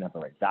wrong, or they didn't have the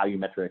right value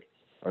metric,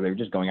 or they were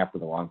just going after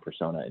the wrong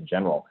persona in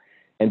general.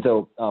 And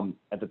so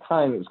at the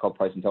time, it was called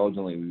Price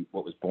Intelligently.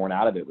 What was born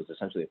out of it was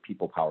essentially a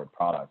people-powered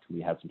product. We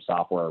had some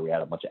software. We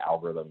had a bunch of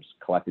algorithms,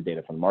 collected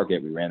data from the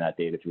market. We ran that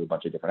data through a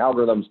bunch of different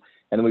algorithms.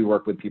 And then we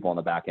worked with people on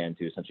the back end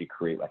to essentially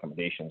create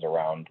recommendations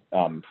around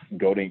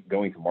going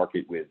to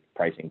market with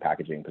pricing,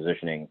 packaging,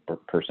 positioning,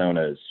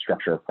 personas,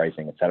 structure of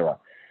pricing, et cetera.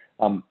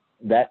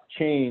 That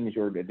changed,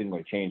 or it didn't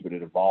really change, but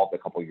it evolved a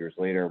couple of years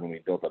later when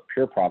we built a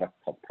pure product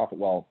called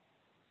ProfitWell.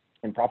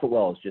 And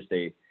ProfitWell is just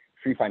a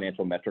free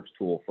financial metrics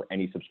tool for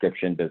any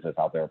subscription business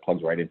out there. It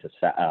plugs right into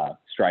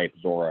Stripe,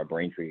 Zuora,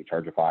 Braintree,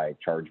 Chargeify,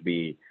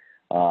 ChargeBee,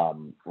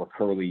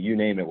 Recurly, you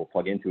name it, will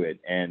plug into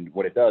it. And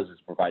what it does is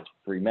provides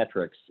free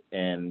metrics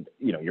and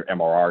your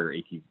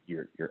MRR,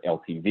 your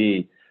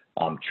LTV,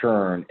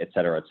 churn, et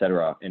cetera, et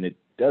cetera. And it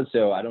does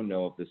so, I don't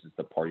know if this is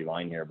the party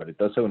line here, but it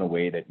does so in a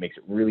way that makes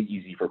it really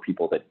easy for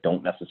people that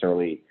don't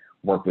necessarily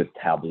work with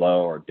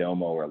Tableau or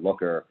Domo or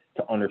Looker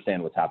to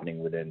understand what's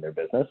happening within their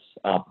business.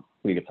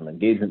 We get some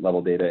engagement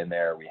level data in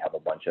there. We have a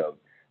bunch of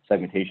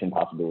segmentation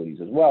possibilities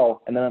as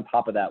well. And then on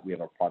top of that, we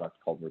have a product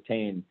called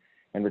Retain.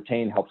 And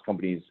Retain helps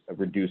companies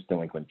reduce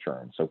delinquent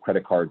churn. So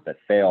credit cards that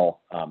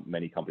fail,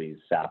 many companies,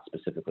 SaaS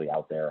specifically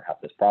out there, have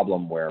this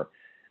problem where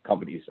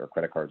companies, or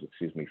credit cards,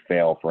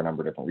 fail for a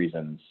number of different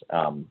reasons,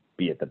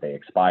 be it that they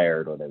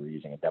expired or they were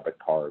using a debit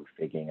card,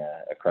 faking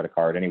a credit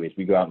card. Anyways,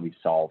 we go out and we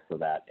solve for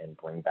that and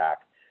bring back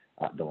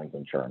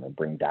delinquent churn, or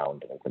bring down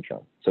delinquent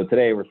churn. So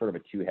today we're sort of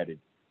a two-headed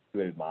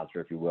monster,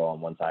 if you will. On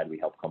one side, we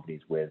help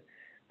companies with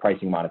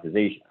pricing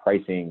monetization,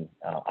 pricing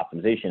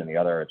optimization, and the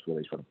other, it's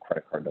really sort of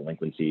credit card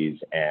delinquencies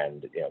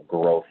and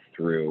growth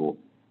through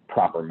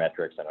proper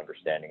metrics and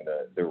understanding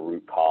the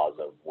root cause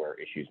of where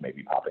issues may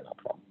be popping up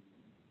from.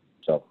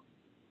 So,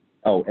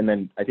 and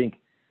then I think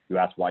you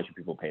asked why should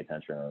people pay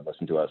attention or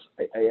listen to us.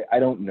 I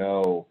don't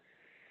know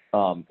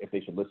if they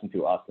should listen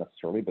to us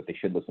necessarily, but they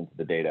should listen to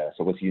the data.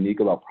 So what's unique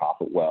about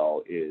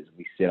ProfitWell is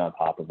we sit on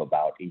top of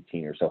about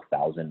 18 or so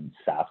thousand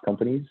SaaS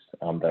companies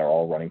that are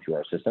all running through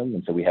our system.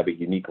 And so we have a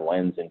unique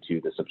lens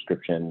into the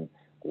subscription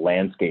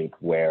landscape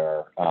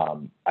where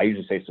I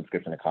usually say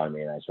subscription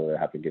economy, and I sort of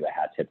have to give a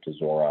hat tip to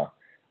Zuora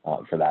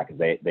for that,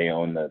 because they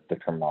own the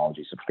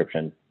terminology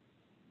subscription.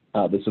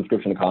 The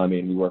subscription economy,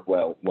 and we work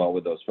well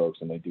with those folks,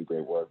 and they do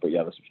great work. But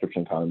yeah, the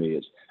subscription economy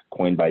is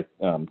coined by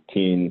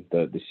Teen,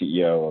 the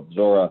CEO of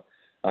Zuora.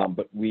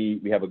 But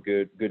we have a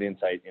good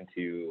insight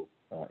into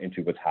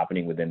what's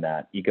happening within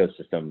that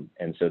ecosystem.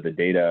 And so the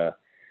data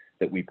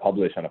that we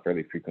publish on a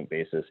fairly frequent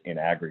basis in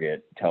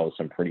aggregate tells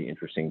some pretty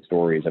interesting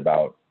stories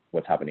about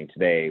what's happening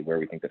today, where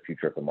we think the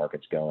future of the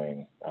market's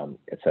going,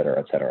 et cetera,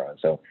 et cetera. And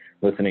so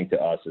listening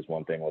to us is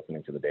one thing,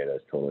 listening to the data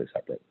is totally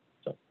separate.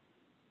 So.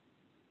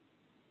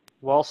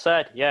 Well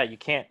said. Yeah, you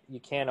can't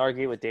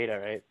argue with data,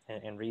 right?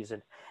 And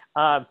reason.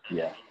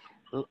 Yeah.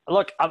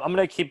 Look, I'm going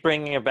to keep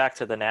bringing it back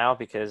to the now,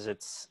 because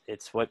it's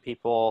what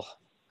people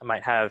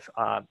might have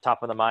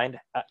top of the mind.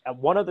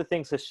 One of the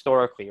things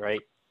historically,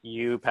 right?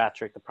 You,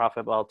 Patrick, the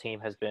ProfitWell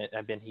team have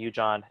been huge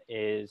on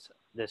is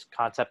this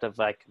concept of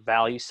like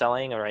value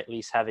selling, or at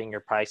least having your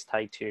price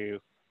tied to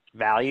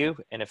value.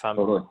 And if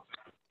I'm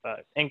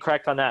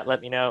incorrect on that,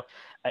 let me know.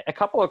 A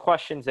couple of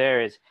questions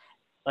there is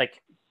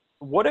like,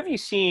 what have you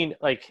seen?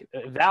 Like,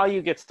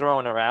 value gets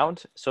thrown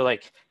around. So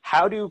like,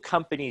 how do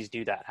companies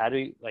do that?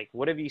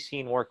 What have you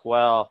seen work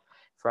well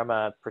from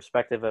a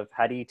perspective of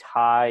how do you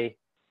tie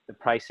the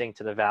pricing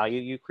to the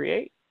value you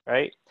create,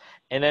 right?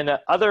 And then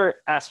the other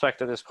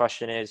aspect of this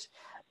question is,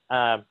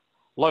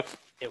 look,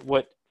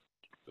 what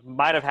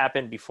might have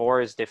happened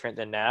before is different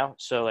than now.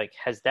 So like,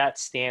 has that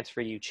stance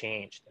for you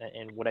changed?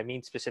 And what I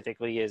mean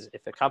specifically is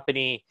if a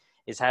company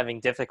is having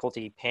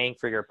difficulty paying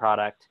for your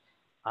product,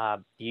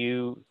 do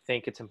you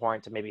think it's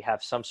important to maybe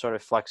have some sort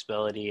of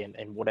flexibility,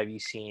 and what have you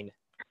seen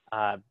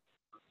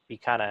be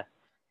kind of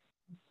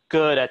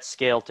good at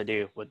scale to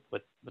do with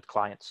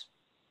clients?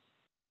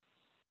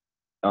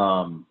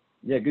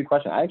 Yeah, good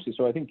question. I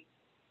think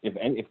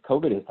if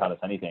COVID has taught us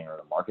anything, or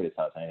the market has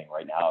taught us anything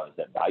right now, is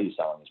that value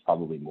selling is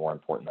probably more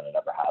important than it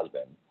ever has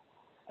been.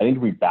 I think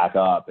if we back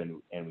up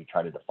and we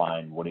try to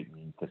define what it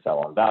means to sell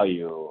on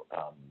value,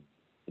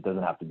 it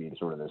doesn't have to be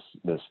sort of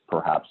this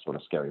perhaps sort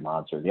of scary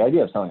monster. The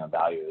idea of selling on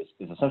value is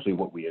essentially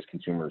what we as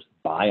consumers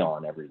buy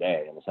on every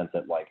day, in the sense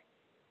that like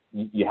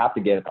you have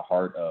to get at the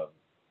heart of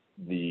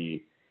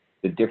the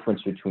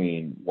difference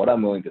between what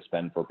I'm willing to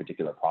spend for a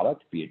particular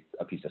product, be it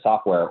a piece of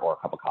software or a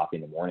cup of coffee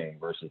in the morning,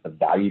 versus the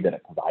value that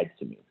it provides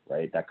to me,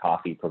 right? That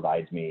coffee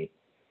provides me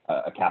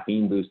a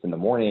caffeine boost in the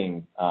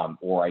morning,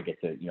 or I get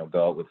to,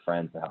 go out with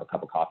friends and have a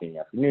cup of coffee in the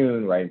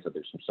afternoon, right? And so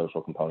there's some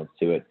social components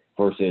to it,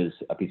 versus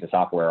a piece of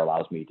software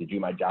allows me to do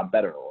my job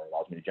better, or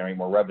allows me to generate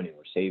more revenue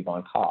or save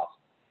on costs.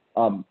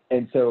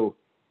 And so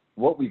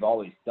what we've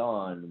always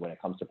done when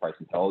it comes to Price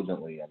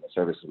Intelligently and the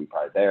services we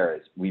provide there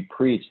is we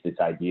preach this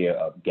idea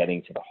of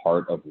getting to the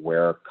heart of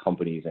where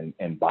companies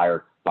and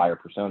buyer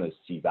personas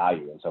see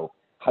value. And so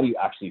how do you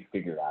actually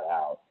figure that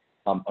out?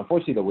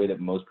 Unfortunately, the way that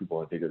most people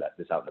have figured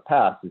this out in the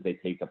past is they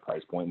take a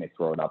price point and they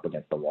throw it up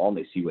against the wall and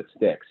they see what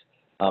sticks.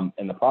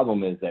 And the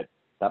problem is that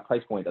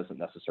price point doesn't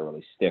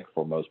necessarily stick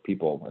for most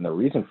people. And the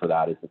reason for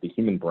that is that the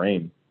human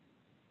brain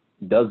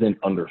doesn't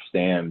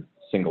understand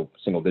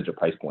single digit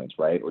price points,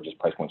 right? Or just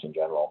price points in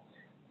general.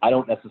 I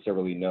don't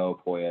necessarily know,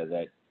 Poya,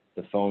 that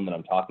the phone that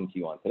I'm talking to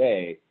you on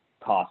today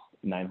costs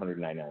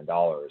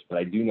 $999, but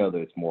I do know that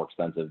it's more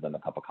expensive than the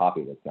cup of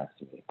coffee that's next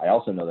to me. I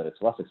also know that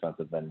it's less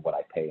expensive than what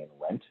I pay in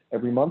rent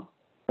every month.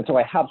 And so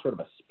I have sort of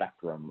a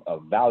spectrum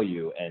of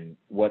value. And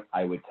what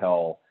I would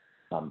tell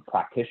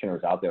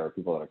practitioners out there, or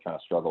people that are trying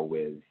to struggle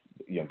with,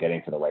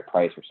 getting to the right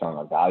price or selling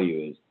on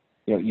value, is,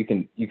 you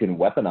can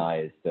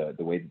weaponize the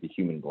way that the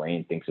human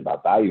brain thinks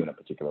about value in a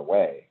particular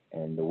way.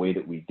 And the way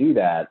that we do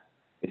that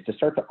is to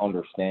start to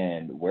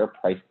understand where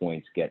price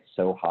points get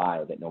so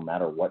high that no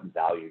matter what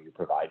value you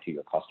provide to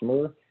your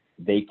customer,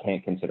 they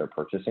can't consider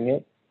purchasing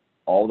it,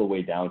 all the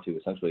way down to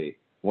essentially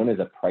when is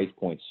a price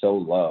point so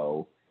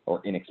low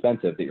or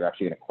inexpensive that you're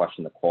actually going to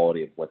question the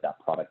quality of what that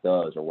product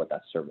does or what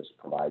that service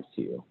provides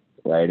to you,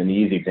 right? And the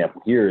easy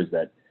example here is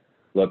that,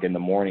 look, in the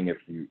morning, if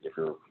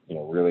you're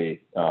really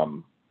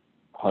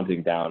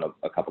hunting down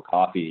a cup of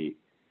coffee,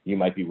 you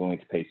might be willing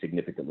to pay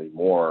significantly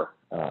more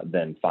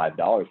than $5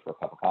 for a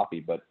cup of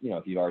coffee. But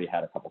if you've already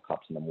had a couple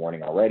cups in the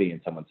morning already,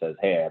 and someone says,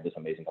 "Hey, I have this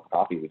amazing cup of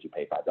coffee, would you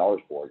pay $5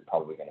 for it?" You're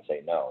probably going to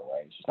say no,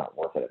 right? It's just not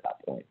worth it at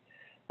that point.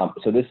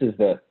 So this is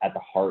at the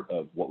heart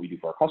of what we do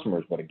for our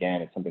customers. But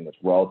again, it's something that's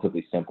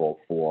relatively simple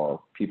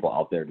for people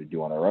out there to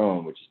do on their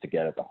own, which is to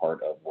get at the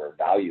heart of where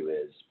value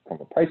is from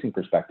a pricing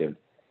perspective.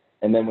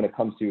 And then when it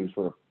comes to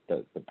sort of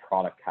the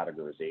product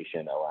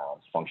categorization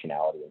around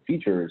functionality and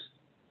features,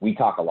 we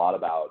talk a lot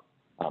about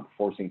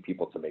forcing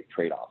people to make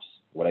trade-offs.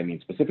 What I mean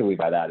specifically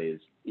by that is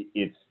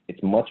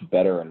it's much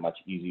better and much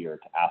easier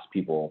to ask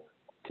people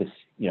to,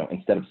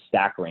 instead of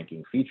stack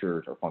ranking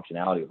features or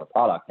functionality of a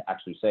product, to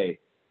actually say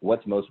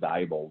what's most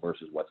valuable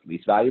versus what's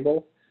least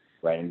valuable,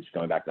 right? And just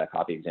going back to that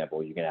coffee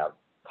example, you can have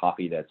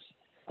coffee that's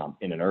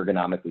in an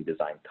ergonomically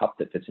designed cup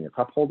that fits in your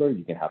cup holder.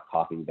 You can have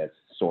coffee that's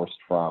sourced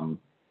from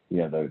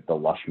the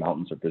lush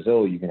mountains of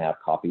Brazil. You can have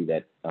coffee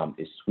that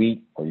is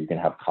sweet, or you can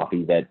have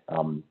coffee that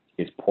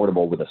is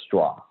portable with a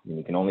straw. And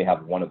you can only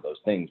have one of those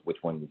things. Which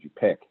one would you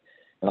pick?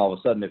 And all of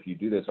a sudden, if you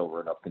do this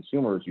over enough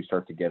consumers, you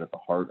start to get at the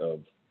heart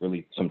of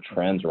really some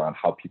trends around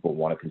how people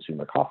want to consume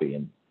their coffee.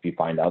 And if you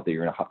find out that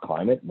you're in a hot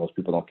climate, most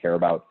people don't care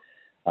about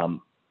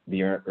the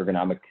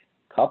ergonomic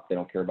cup. They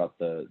don't care about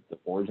the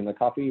origin of the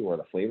coffee or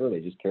the flavor. They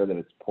just care that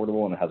it's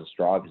portable and it has a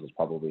straw because it's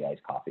probably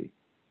iced coffee.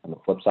 On the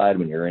flip side,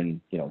 when you're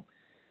in,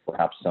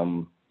 perhaps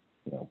some,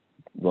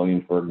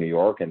 Williamsburg, New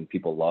York, and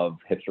people love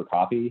hipster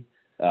coffee,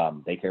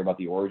 they care about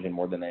the origin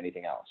more than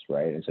anything else,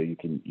 right? And so you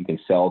can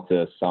sell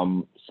to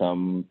some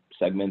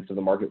segments of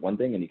the market one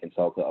thing, and you can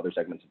sell to other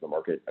segments of the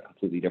market a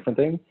completely different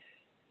thing.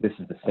 This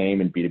is the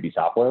same in B2B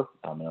software,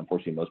 and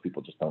unfortunately, most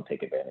people just don't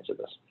take advantage of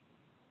this.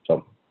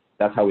 So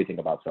that's how we think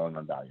about selling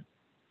on value.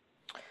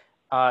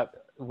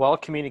 Well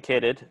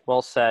communicated,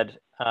 well said.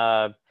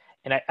 And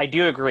I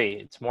do agree.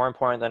 It's more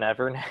important than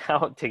ever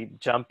now to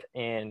jump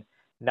in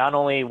not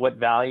only what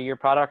value your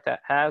product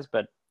has,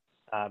 but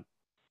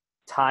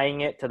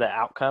tying it to the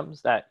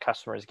outcomes that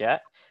customers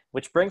get,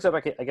 which brings up,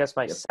 I guess,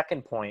 my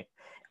second point.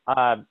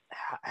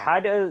 How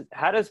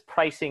does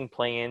pricing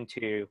play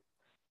into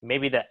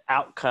maybe the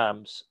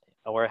outcomes,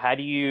 or how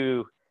do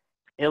you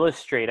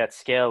illustrate at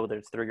scale, whether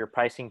it's through your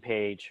pricing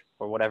page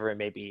or whatever it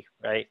may be,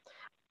 right?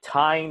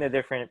 Tying the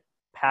different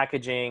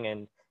packaging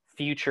and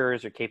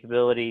features or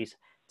capabilities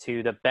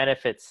to the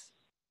benefits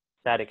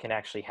that it can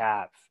actually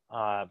have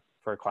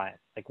for a client?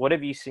 Like, what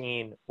have you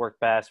seen work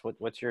best?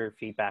 What's your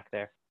feedback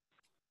there?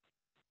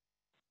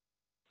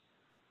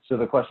 So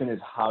the question is,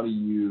 how do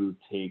you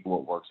take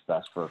what works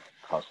best for a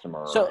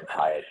customer and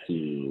tie it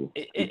to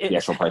the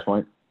actual price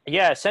point?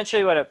 Yeah,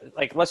 essentially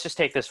like, let's just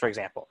take this for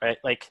example, right?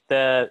 Like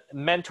the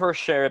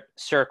mentorship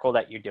circle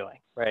that you're doing,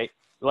 right?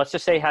 Let's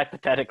just say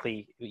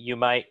hypothetically, you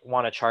might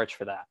want to charge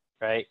for that,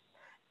 right?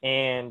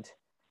 And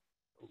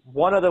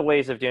one of the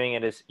ways of doing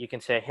it is you can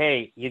say,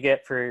 hey, you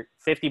get for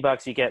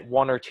 $50, you get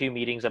 1 or 2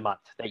 meetings a month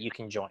that you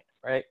can join,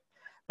 right?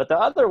 But the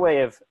other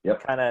way of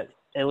kind of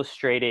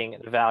illustrating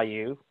the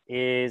value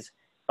is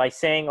by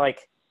saying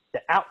like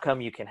the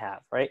outcome you can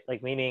have, right?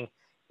 Like meaning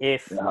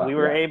if we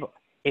were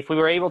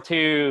able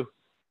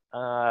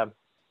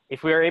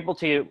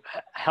to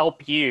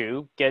help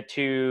you get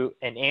to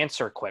an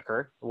answer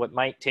quicker, what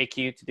might take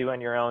you to do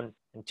on your own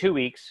in 2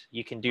 weeks,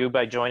 you can do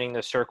by joining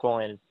the circle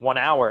in 1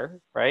 hour,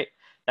 right?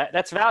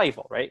 That's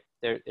valuable, right?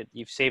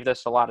 You've saved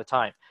us a lot of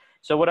time.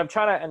 So what I'm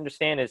trying to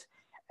understand is,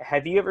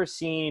 have you ever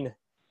seen,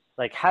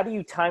 like, how do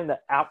you time the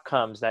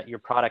outcomes that your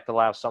product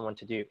allows someone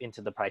to do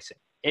into the pricing?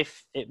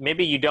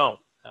 Maybe you don't,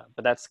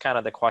 but that's kind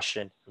of the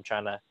question I'm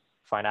trying to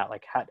find out.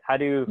 Like, how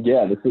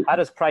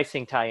does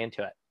pricing tie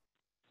into it?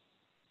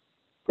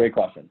 Great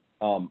question.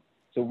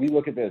 So we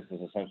look at this as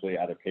essentially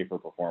either pay for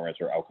performance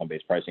or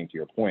outcome-based pricing, to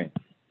your point,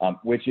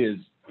 which is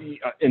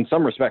in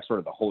some respects sort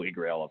of the holy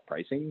grail of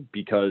pricing,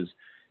 because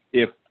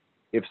if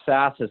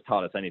SaaS has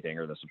taught us anything,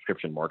 or the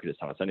subscription market has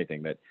taught us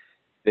anything, that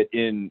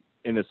in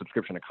the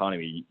subscription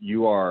economy,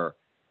 you are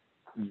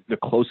the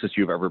closest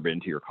you've ever been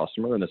to your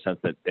customer, in the sense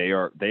that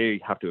they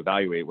have to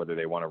evaluate whether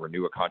they want to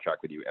renew a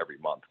contract with you every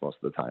month most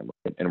of the time.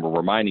 And we're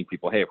reminding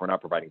people, hey, if we're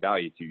not providing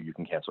value to you, you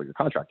can cancel your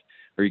contract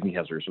or you can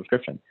cancel your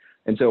subscription.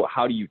 And so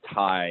how do you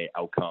tie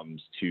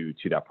outcomes to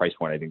that price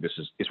point? I think this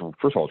is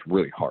first of all, it's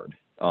really hard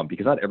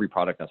because not every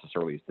product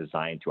necessarily is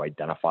designed to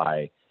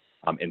identify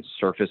and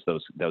surface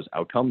those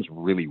outcomes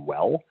really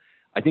well.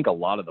 I think a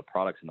lot of the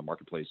products in the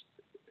marketplace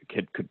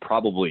could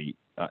probably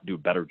do a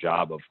better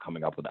job of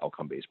coming up with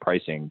outcome-based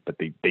pricing, but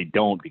they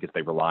don't, because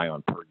they rely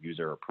on per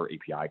user or per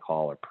API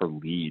call or per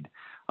lead,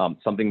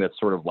 something that's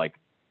sort of like,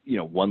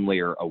 one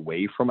layer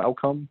away from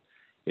outcome.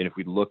 And if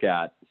we look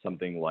at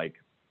something like,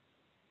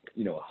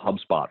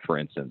 HubSpot, for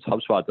instance,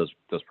 HubSpot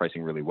does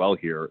pricing really well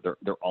here.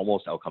 They're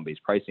almost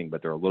outcome-based pricing,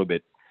 but they're a little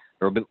bit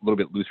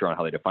looser on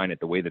how they define it.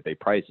 The way that they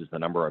price is the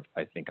number of,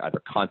 I think,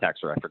 either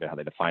contacts, or I forget how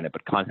they define it,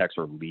 but contacts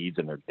or leads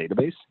in their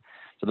database.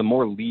 So the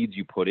more leads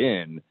you put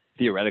in,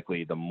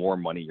 theoretically, the more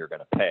money you're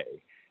going to pay.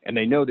 And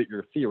they know that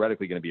you're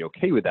theoretically going to be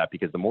okay with that,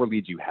 because the more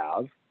leads you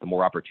have, the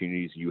more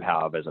opportunities you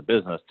have as a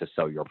business to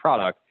sell your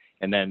product.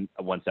 And then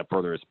one step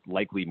further is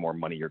likely more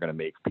money you're going to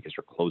make because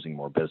you're closing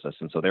more business.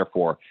 And so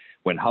therefore,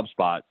 when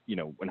HubSpot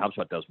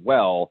does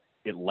well,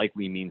 it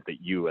likely means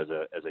that you as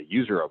a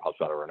user of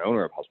HubSpot or an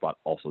owner of HubSpot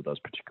also does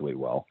particularly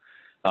well.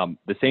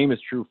 The same is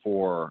true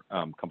for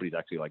companies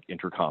actually like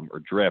Intercom or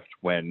Drift,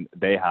 when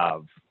they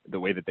have, the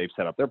way that they've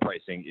set up their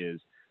pricing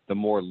is the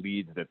more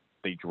leads that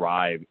they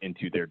drive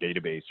into their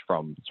database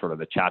from sort of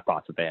the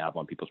chatbots that they have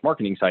on people's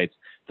marketing sites,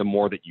 the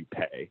more that you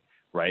pay,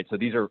 right? So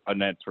these are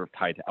net sort of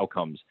tied to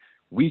outcomes.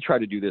 We try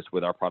to do this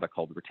with our product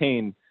called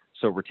Retain.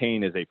 So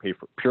Retain is a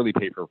purely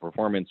pay for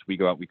performance. We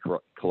go out, we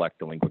collect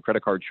delinquent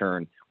credit card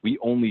churn. We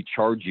only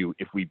charge you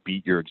if we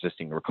beat your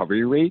existing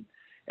recovery rate.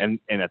 And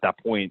at that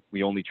point,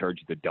 we only charge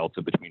you the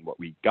delta between what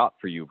we got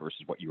for you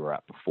versus what you were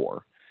at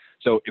before.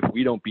 So if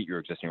we don't beat your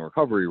existing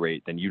recovery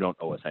rate, then you don't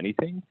owe us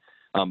anything.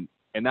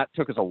 And that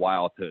took us a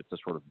while to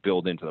sort of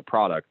build into the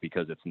product,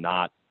 because it's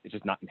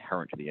just not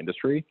inherent to the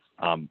industry,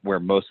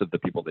 where most of the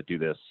people that do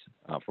this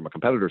from a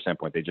competitor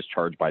standpoint, they just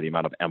charge by the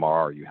amount of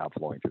MRR you have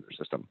flowing through their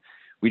system.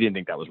 We didn't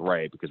think that was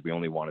right, because we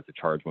only wanted to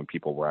charge when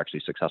people were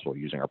actually successful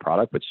using our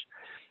product, which,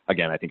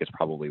 again, I think is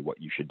probably what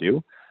you should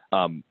do.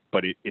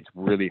 But it's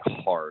really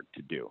hard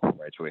to do,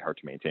 right? It's really hard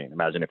to maintain.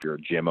 Imagine if you're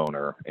a gym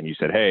owner and you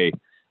said, hey,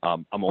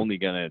 I'm only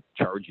going to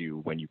charge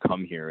you when you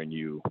come here and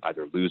you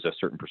either lose a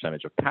certain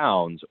percentage of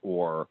pounds,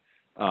 or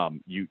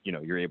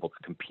you're able to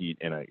compete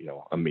in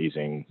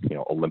amazing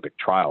Olympic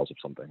trials of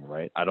something,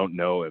 right? I don't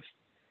know if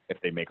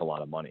they make a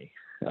lot of money,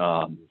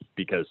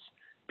 because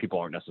people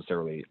aren't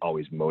necessarily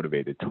always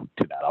motivated to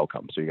that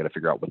outcome. So you got to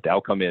figure out what the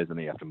outcome is, and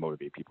then you have to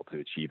motivate people to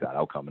achieve that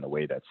outcome in a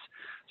way that's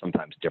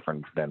sometimes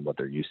different than what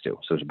they're used to.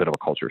 So there's a bit of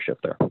a culture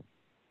shift there.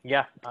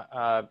 Yeah,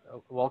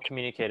 well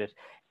communicated.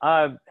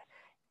 I'm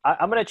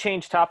going to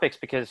change topics,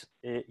 because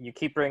you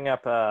keep bringing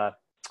up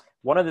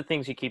one of the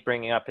things you keep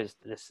bringing up is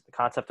this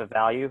concept of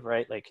value,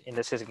 right? Like, and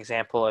this is an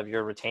example of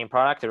your Retain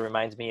product. It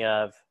reminds me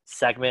of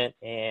Segment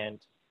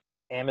and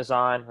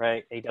Amazon,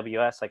 right?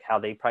 AWS, like how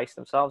they price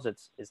themselves.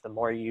 It's the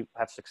more you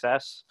have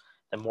success,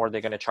 the more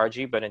they're going to charge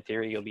you. But in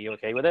theory, you'll be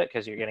okay with it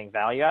because you're getting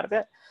value out of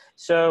it.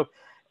 So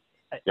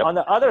on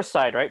the other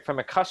side, right, from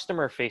a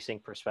customer-facing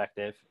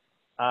perspective,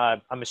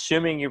 I'm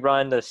assuming you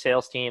run the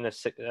sales team,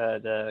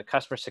 the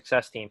customer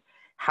success team.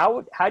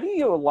 How do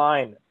you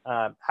align?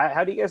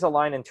 How do you guys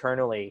align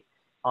internally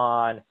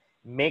on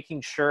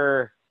making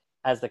sure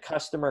as the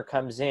customer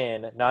comes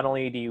in, not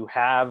only do you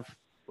have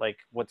like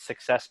what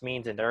success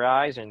means in their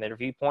eyes and their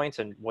viewpoints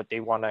and what they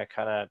want to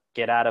kind of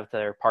get out of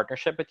their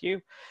partnership with you,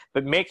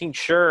 but making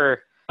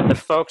sure the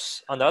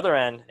folks on the other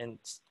end in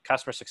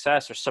customer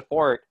success or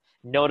support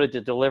know to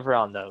deliver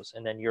on those.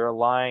 And then you're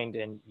aligned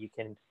and you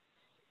can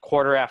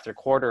quarter after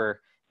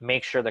quarter,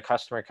 make sure the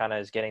customer kind of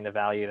is getting the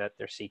value that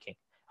they're seeking.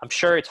 I'm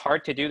sure it's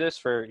hard to do this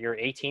for your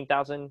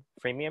 18,000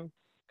 freemium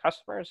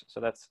customers. So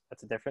that's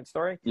a different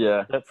story.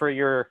 Yeah. But for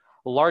your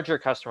larger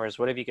customers,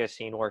 what have you guys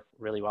seen work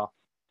really well?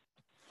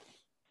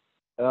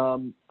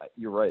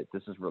 You're right.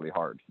 This is really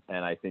hard.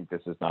 And I think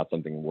this is not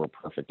something we're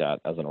perfect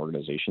at as an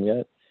organization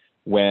yet.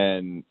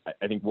 When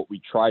I think what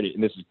we try to,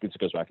 and this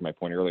goes back to my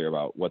point earlier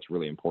about what's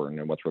really important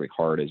and what's really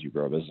hard as you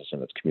grow a business,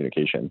 and that's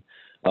communication.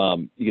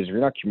 Because if you're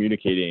not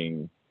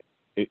communicating,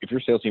 if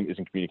your sales team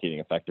isn't communicating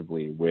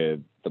effectively with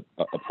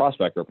a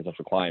prospect or a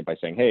potential client by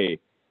saying, hey,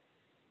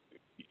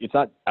 it's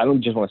not, I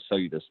don't just want to sell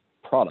you this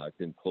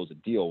product and close a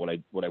deal. What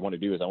I want to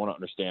do is I want to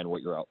understand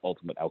what your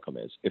ultimate outcome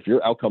is. If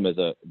your outcome is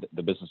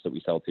the business that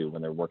we sell to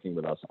when they're working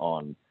with us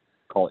on,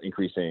 call it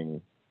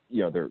increasing,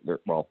 they're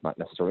well, not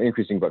necessarily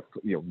increasing, but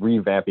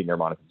revamping their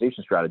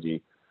monetization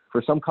strategy.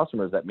 For some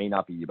customers, that may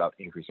not be about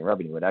increasing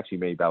revenue. It actually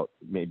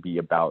may be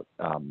about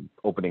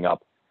opening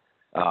up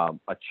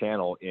a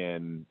channel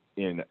in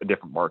a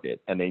different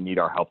market, and they need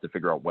our help to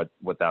figure out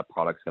what that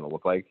product's going to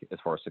look like as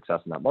far as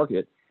success in that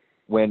market.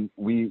 When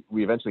we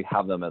eventually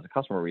have them as a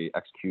customer, we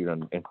execute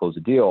and close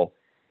a deal,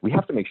 we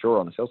have to make sure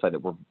on the sales side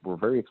that we're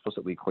very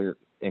explicitly clear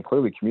and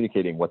clearly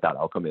communicating what that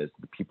outcome is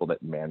to the people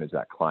that manage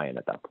that client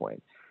at that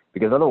point.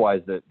 Because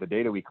otherwise, the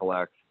data we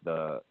collect,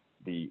 the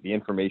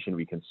information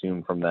we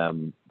consume from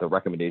them, the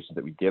recommendations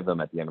that we give them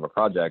at the end of a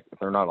project, if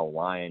they're not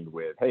aligned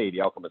with, hey,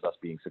 the outcome is us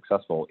being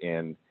successful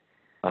in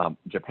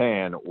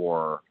Japan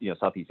or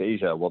Southeast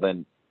Asia, well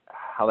then,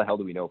 how the hell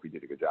do we know if we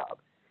did a good job?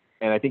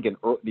 And I think in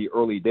the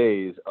early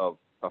days of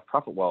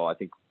ProfitWell, I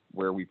think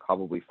where we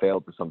probably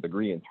failed to some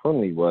degree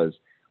internally was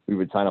we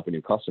would sign up a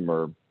new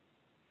customer.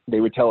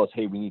 They would tell us,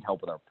 hey, we need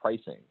help with our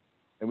pricing.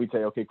 And we'd say,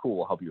 okay, cool,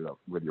 we'll help you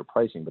with your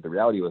pricing. But the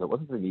reality was it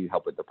wasn't that they needed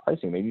help with the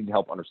pricing. They needed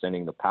help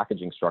understanding the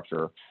packaging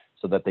structure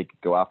so that they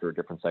could go after a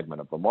different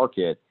segment of the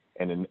market.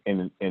 And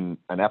in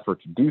an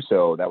effort to do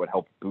so, that would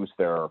help boost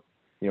their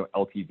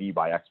LTV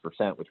by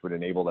X%, which would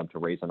enable them to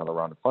raise another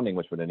round of funding,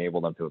 which would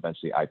enable them to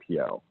eventually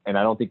IPO. And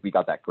I don't think we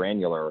got that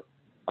granular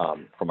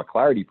from a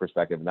clarity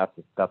perspective, and that's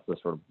the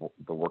sort of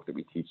the work that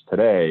we teach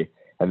today,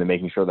 and then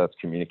making sure that's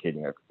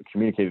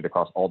communicated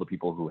across all the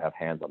people who have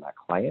hands on that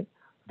client.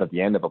 So at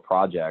the end of a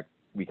project,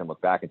 we can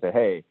look back and say,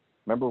 hey,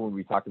 remember when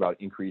we talked about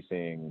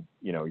increasing,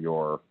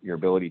 your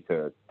ability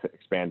to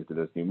expand into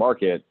this new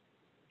market?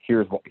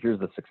 Here's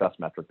the success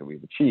metric that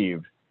we've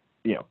achieved.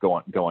 Go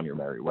on your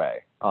merry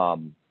way.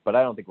 But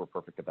I don't think we're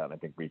perfect at that. And I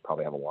think we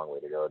probably have a long way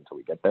to go until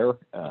we get there.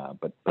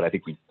 But I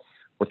think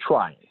we're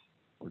trying.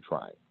 We're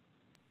trying.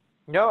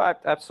 No,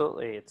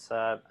 absolutely. It's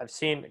I've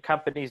seen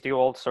companies do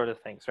all sort of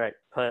things, right?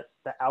 Put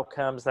the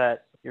outcomes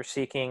that you're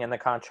seeking in the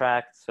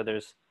contract. So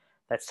there's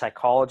that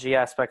psychology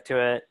aspect to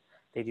it.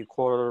 They do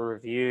quarterly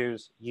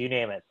reviews, you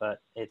name it.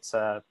 But it's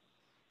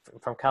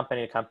from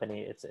company to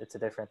company, it's a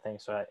different thing.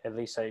 So at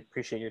least I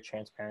appreciate your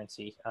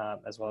transparency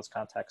as well as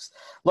context.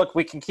 Look,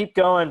 we can keep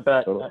going,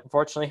 but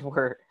unfortunately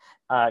we're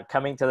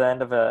coming to the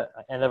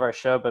end of our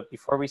show. But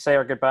before we say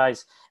our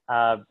goodbyes,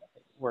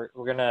 we're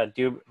gonna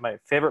do my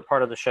favorite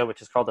part of the show,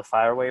 which is called the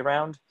Fireway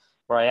Round,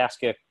 where I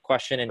ask you a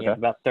question and you have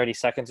about 30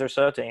 seconds or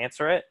so to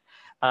answer it.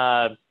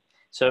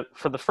 So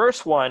for the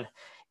first one,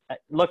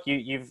 look,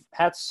 you've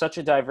had such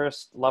a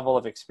diverse level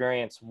of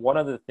experience. One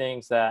of the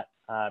things that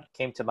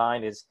came to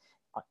mind is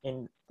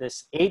in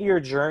this 8-year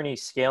journey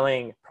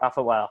scaling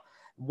ProfitWell,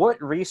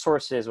 what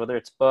resources, whether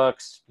it's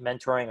books,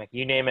 mentoring, like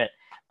you name it,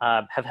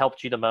 have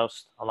helped you the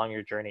most along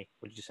your journey,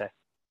 would you say?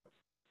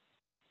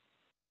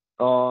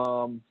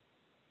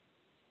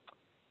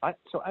 I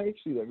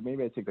actually,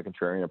 maybe I take the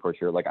contrarian approach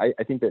here.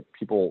 I think that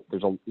people,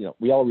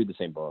 we all read the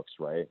same books,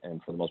 right?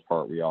 And for the most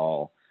part, we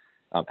all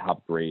have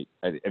great,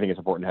 I think it's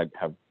important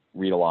to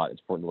read a lot. It's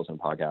important to listen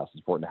to podcasts. It's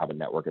important to have a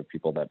network of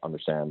people that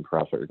understand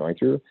perhaps what you're going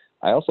through.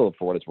 I also,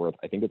 for what it's worth,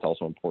 I think it's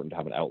also important to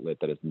have an outlet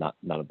that is none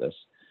of this.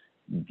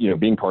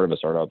 Being part of a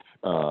startup,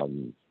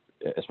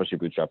 especially a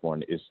bootstrap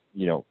one, is,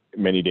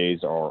 many days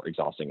are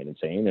exhausting and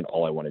insane, and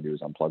all I want to do is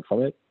unplug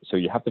from it. So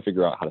you have to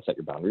figure out how to set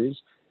your boundaries,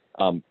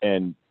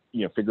 and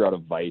figure out a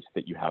vice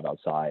that you have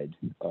outside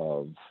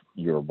of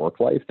your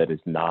work life that is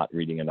not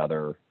reading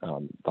another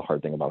The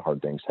Hard Thing About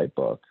Hard Things type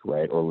book,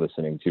 right? Or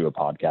listening to a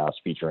podcast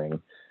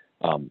featuring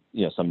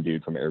some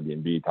dude from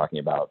Airbnb talking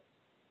about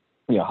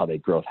how they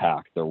growth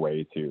hack their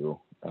way to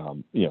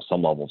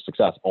some level of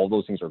success. All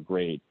those things are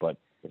great, but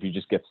if you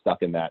just get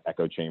stuck in that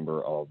echo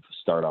chamber of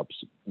startups,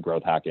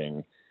 growth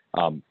hacking,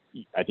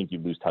 I think you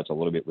lose touch a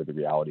little bit with the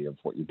reality of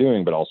what you're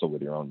doing, but also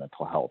with your own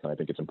mental health. And I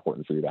think it's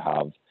important for you to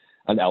have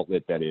an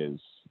outlet that is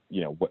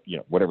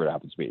whatever it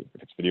happens to be.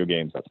 If it's video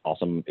games, that's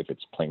awesome. If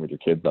it's playing with your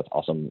kids, that's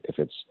awesome. If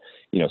it's,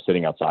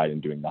 sitting outside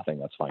and doing nothing,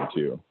 that's fine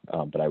too.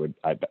 But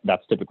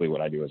that's typically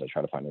what I do, is I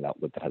try to find an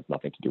outlet that has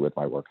nothing to do with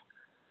my work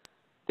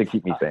to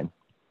keep me sane.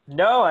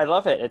 No, I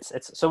love it.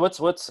 It's so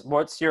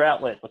what's your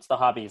outlet? What's the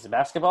hobby? Is it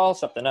basketball?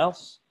 Something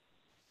else?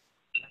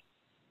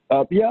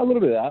 Yeah, a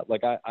little bit of that.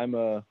 Like I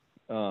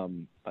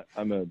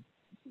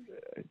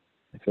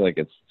feel like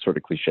it's sort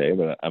of cliche,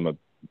 but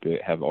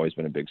have always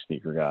been a big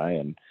sneaker guy,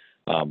 and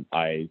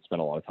I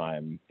spend a lot of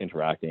time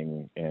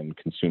interacting and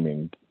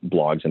consuming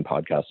blogs and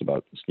podcasts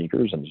about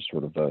sneakers and just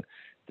sort of the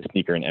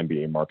sneaker and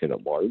NBA market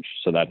at large.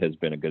 So that has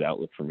been a good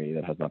outlet for me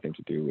that has nothing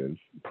to do with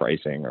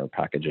pricing or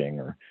packaging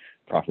or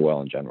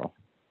Profitwell in general.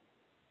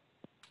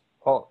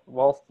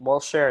 Well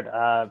shared.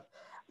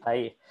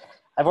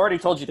 I've already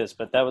told you this,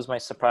 but that was my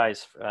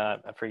surprise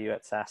for you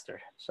at SaaStr.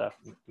 So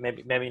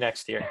maybe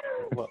next year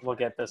we'll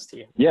get this to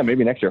you. Yeah,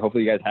 maybe next year.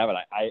 Hopefully you guys have it.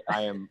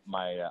 I am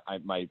my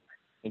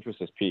interest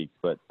has peaked,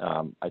 but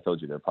I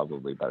told you there are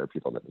probably better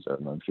people that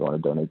deserve them. If you want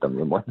to donate them,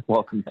 you're more than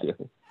welcome to.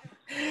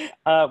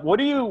 What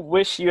do you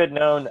wish you had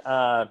known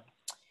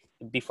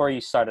before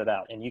you started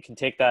out? And you can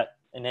take that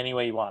in any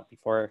way you want,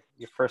 before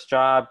your first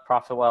job,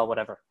 Profitwell,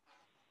 whatever.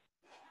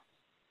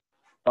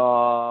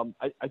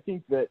 I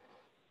think that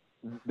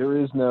there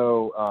is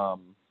no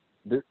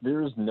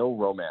there is no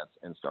romance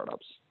in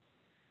startups,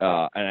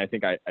 and I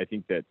think that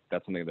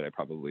that's something that I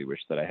probably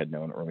wish that I had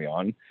known early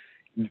on.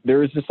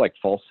 There is this like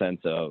false sense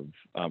of,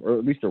 or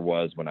at least there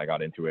was when I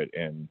got into it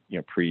in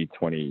pre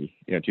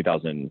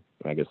 2000,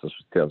 I guess this was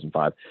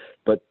 2005,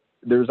 but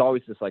there's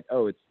always this like,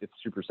 oh, it's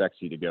super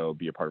sexy to go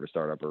be a part of a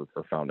startup or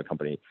find a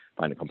company,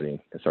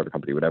 start a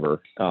company,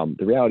 whatever.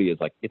 The reality is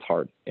like it's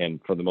hard,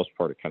 and for the most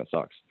part, it kind of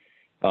sucks.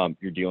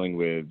 You're dealing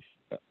with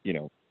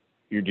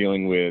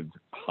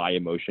high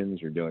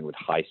emotions, you're dealing with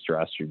high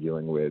stress, you're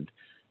dealing with,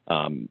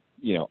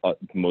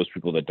 most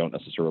people that don't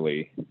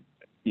necessarily,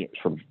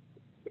 sort of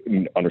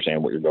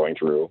understand what you're going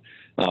through.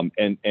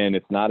 And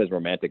it's not as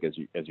romantic as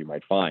you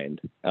might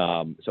find.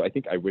 So I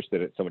think I wish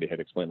that somebody had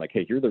explained like,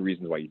 hey, here are the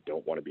reasons why you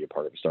don't want to be a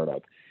part of a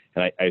startup.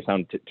 And I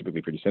sound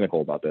typically pretty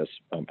cynical about this.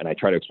 And I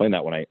try to explain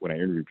that when I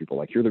interview people,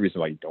 like, here are the reasons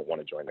why you don't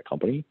want to join the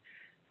company,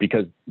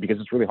 because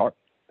it's really hard.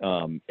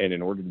 And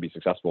in order to be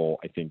successful,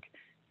 I think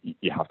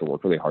you have to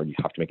work really hard. You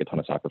have to make a ton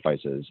of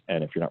sacrifices.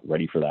 And if you're not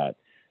ready for that,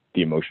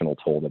 the emotional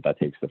toll that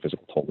takes, the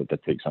physical toll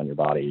that takes on your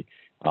body,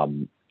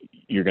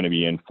 you're going to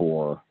be in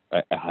for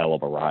a hell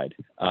of a ride.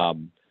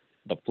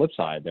 The flip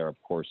side there, of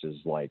course,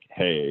 is like,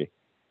 hey,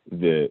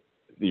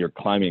 you're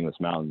climbing this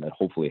mountain that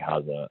hopefully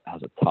has a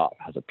top,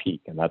 has a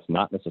peak. And that's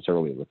not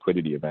necessarily a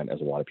liquidity event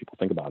as a lot of people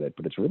think about it,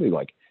 but it's really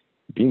like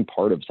being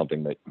part of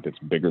something that's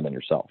bigger than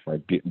yourself,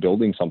 right?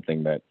 Building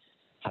something that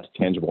has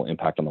tangible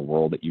impact on the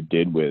world that you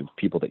did with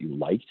people that you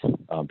liked,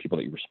 people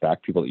that you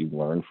respect, people that you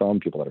learn from,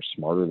 people that are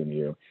smarter than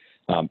you.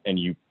 And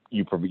you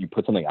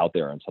put something out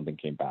there and something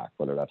came back,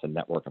 whether that's a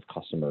network of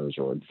customers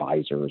or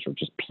advisors or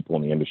just people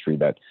in the industry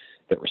that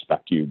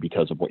respect you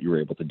because of what you were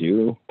able to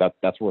do.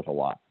 That's worth a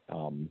lot.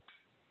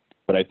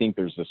 But I think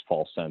there's this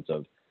false sense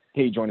of,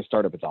 hey, join a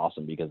startup, it's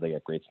awesome because they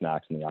get great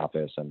snacks in the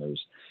office and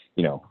there's,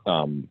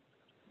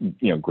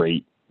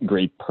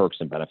 great perks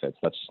and benefits.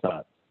 That's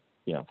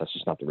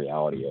just not the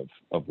reality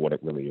of what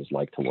it really is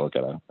like to work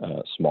at a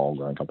small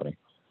growing company.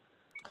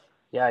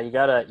 Yeah, you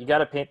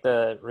gotta paint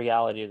the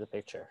reality of the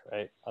picture,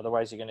 right?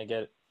 Otherwise, you're gonna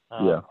get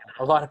a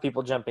lot of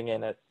people jumping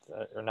in or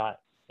not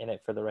in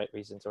it for the right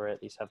reasons, or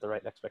at least have the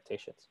right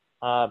expectations.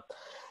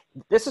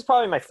 This is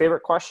probably my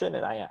favorite question,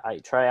 and I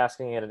try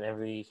asking it in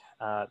every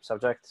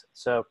subject.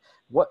 So,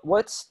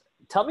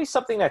 tell me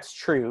something that's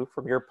true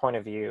from your point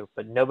of view,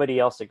 but nobody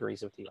else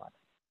agrees with you on.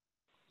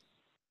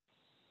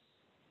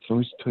 So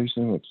tell you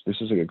something.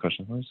 This is a good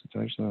question.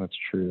 Tell you something that's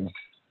true.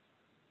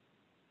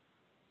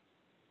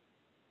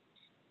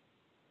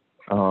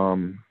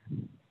 Something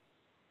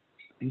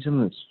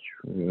that's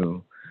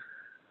true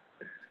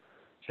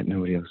that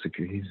nobody else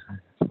agrees.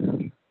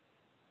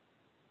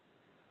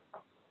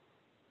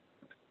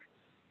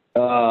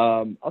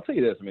 I'll tell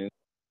you this. I mean,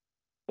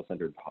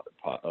 centered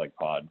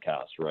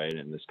podcast, right?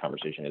 And this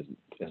conversation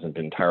hasn't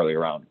been entirely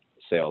around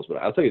sales, but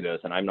I'll tell you this.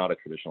 And I'm not a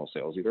traditional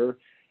sales leader.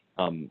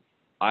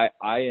 I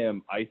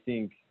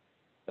think,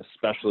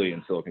 especially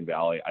in Silicon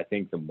Valley, I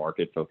think the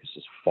market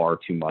focuses far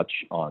too much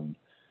on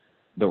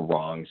the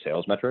wrong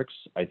sales metrics.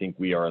 I think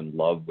we are in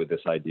love with this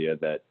idea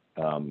that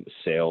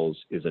sales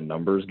is a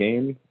numbers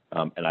game.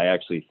 And I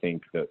actually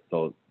think that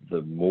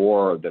the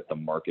more that the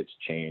markets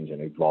change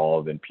and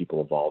evolve and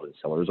people evolve and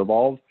sellers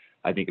evolve,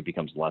 I think it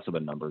becomes less of a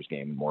numbers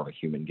game, more of a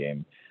human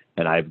game.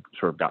 And I've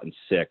sort of gotten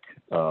sick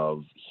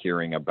of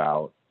hearing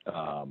about,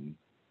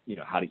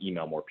 how to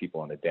email more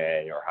people in a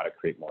day or how to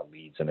create more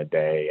leads in a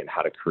day and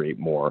how to create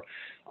more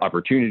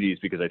opportunities,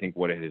 because I think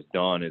what it has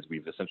done is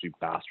we've essentially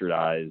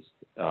bastardized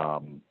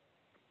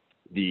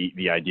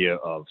the idea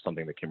of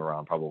something that came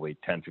around probably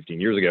 10, 15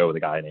 years ago with a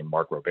guy named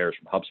Mark Roberge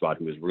from HubSpot,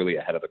 who was really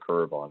ahead of the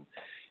curve on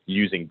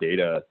using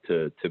data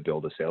to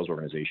build a sales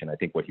organization. I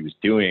think what he was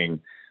doing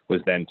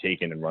was then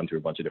taken and run through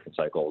a bunch of different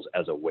cycles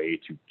as a way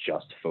to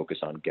just focus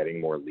on getting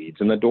more leads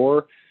in the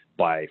door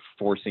by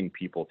forcing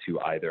people to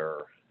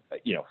either,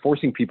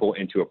 forcing people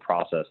into a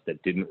process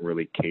that didn't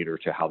really cater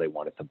to how they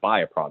wanted to buy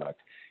a product.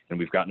 And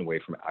we've gotten away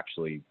from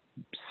actually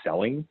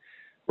selling,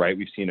 right?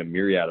 We've seen a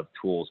myriad of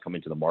tools come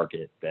into the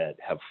market that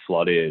have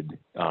flooded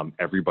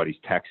everybody's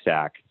tech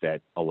stack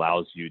that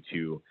allows you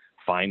to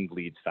find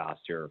leads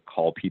faster,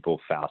 call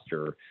people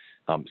faster,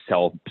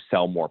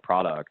 sell more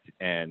product.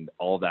 And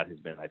all of that has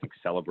been, I think,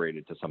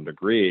 celebrated to some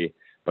degree.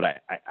 But I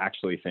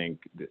actually think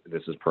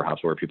this is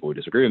perhaps where people would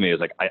disagree with me, is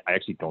like, I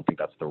actually don't think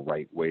that's the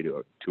right way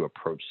to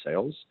approach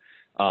sales.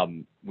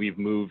 We've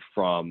moved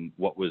from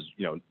what was,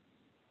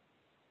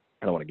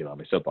 I don't want to get on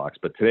my soapbox,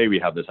 but today we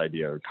have this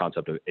idea or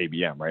concept of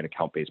ABM, right?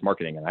 Account-based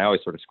marketing. And I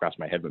always sort of scratch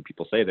my head when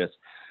people say this,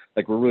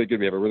 like, we're really good.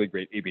 We have a really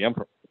great ABM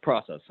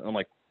process. And I'm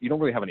like, you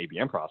don't really have an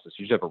ABM process.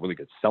 You just have a really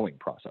good selling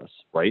process,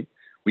 right?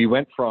 We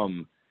went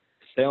from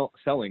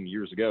selling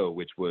years ago,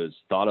 which was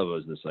thought of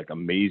as this like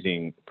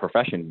amazing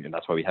profession. And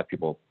that's why we have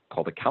people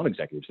called account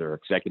executives. They're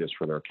executives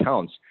for their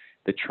accounts,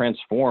 that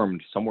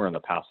transformed somewhere in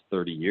the past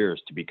 30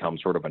 years to become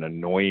sort of an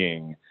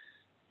annoying,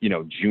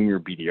 junior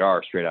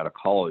BDR straight out of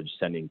college,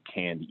 sending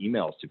canned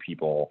emails to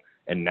people.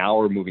 And now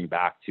we're moving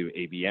back to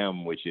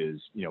ABM, which is,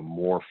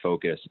 more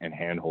focus and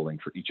handholding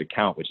for each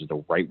account, which is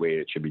the right way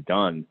it should be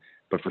done.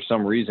 But for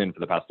some reason, for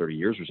the past 30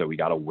 years or so, we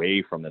got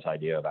away from this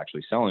idea of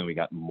actually selling. We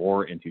got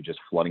more into just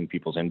flooding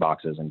people's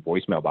inboxes and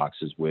voicemail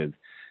boxes with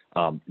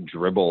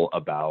dribble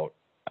about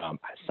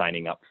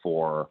signing up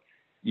for,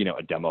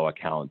 a demo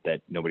account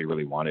that nobody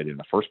really wanted in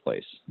the first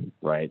place,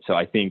 right? So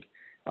I think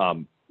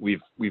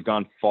we've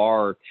gone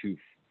far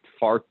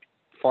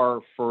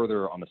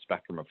further on the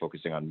spectrum of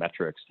focusing on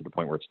metrics to the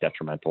point where it's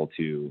detrimental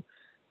to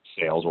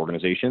sales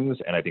organizations.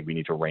 And I think we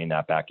need to rein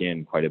that back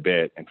in quite a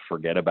bit and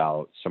forget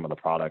about some of the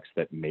products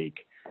that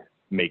make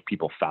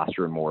people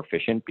faster and more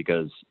efficient,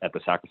 because at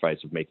the sacrifice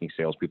of making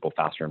salespeople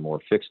faster and more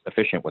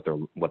efficient, what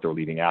they're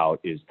leaving out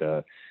is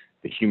the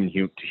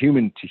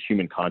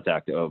human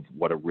contact of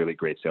what a really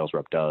great sales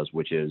rep does,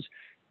 which is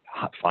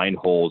find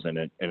holes in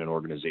an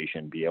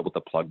organization, be able to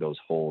plug those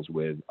holes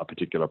with a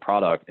particular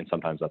product, and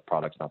sometimes that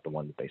product's not the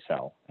one that they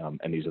sell.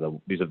 And these are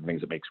the things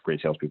that makes great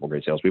salespeople,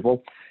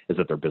 is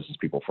that they're business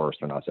people first,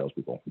 they're not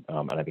salespeople.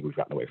 And I think we've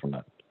gotten away from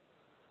that.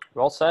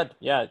 Well said.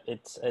 Yeah,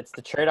 it's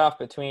the trade-off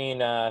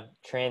between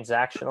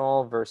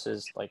transactional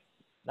versus like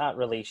not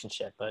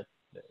relationship, but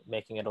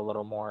making it a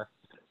little more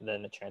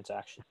than a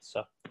transaction.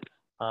 So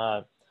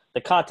the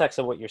context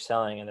of what you're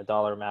selling and the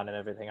dollar amount and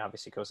everything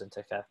obviously goes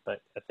into effect,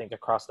 but I think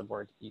across the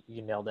board,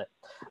 you nailed it.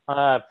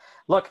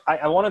 Look,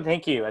 I want to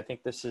thank you. I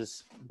think this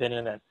has been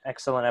an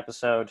excellent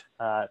episode.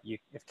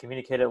 You've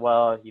communicated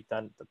well. You've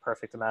done the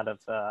perfect amount of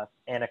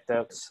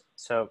anecdotes.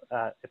 So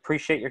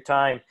appreciate your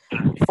time.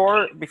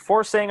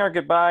 Before saying our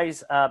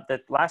goodbyes, the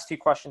last two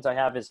questions I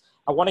have is,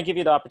 I want to give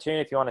you the opportunity,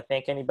 if you want to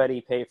thank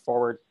anybody, pay it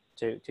forward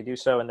to do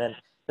so. And then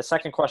the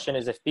second question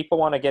is, if people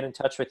want to get in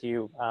touch with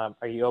you,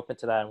 are you open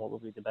to that, and what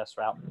would be the best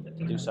route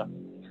to do so?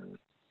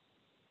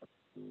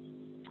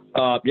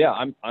 Yeah,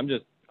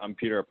 I'm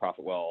Peter at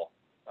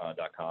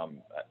profitwell.com.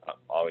 I'm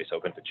always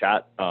open to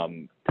chat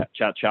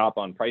shop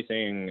on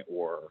pricing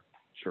or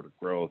sort of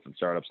growth and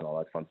startups and all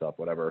that fun stuff,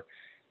 whatever.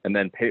 And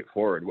then pay it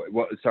forward.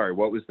 What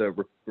was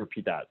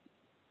repeat that?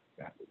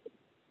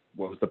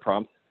 What was the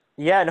prompt?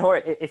 Yeah, no,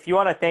 if you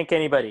want to thank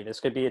anybody, this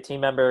could be a team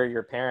member,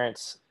 your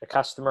parents, a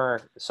customer,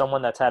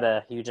 someone that's had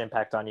a huge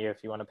impact on you,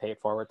 if you want to pay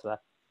it forward to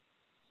that.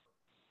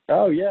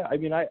 Oh, yeah. I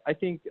mean, I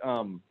think,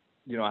 I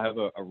have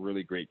a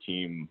really great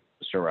team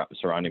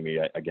surrounding me.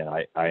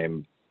 I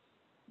am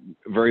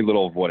very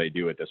little of what I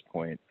do at this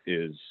point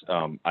is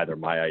either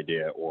my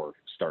idea or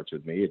starts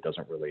with me. It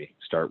doesn't really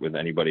start with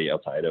anybody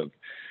outside of,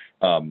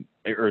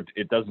 or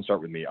it doesn't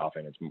start with me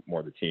often. It's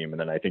more the team. And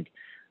then I think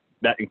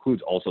that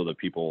includes also the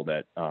people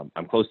that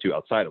I'm close to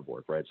outside of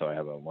work, right? So I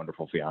have a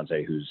wonderful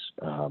fiance who's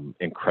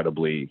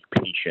incredibly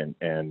patient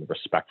and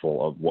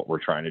respectful of what we're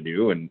trying to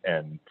do.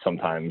 And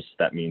sometimes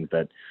that means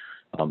that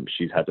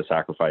she's had to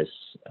sacrifice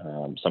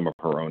some of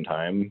her own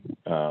time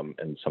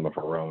and some of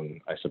her own,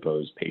 I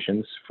suppose,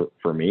 patience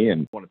for me.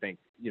 And I want to thank,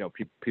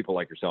 people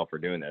like yourself for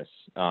doing this.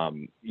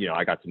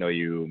 I got to know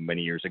you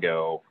many years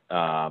ago.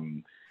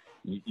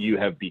 You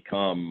have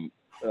become,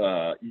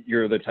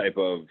 you're the type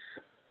of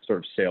sort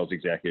of sales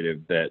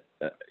executive that,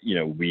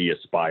 we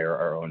aspire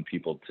our own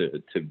people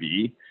to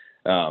be.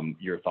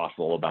 You're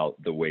thoughtful about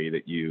the way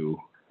that you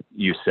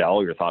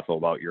sell. You're thoughtful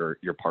about your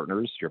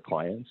partners, your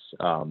clients.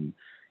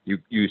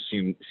 You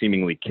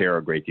seemingly care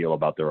a great deal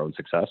about their own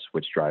success,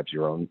 which drives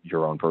your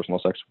own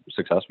personal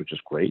success, which is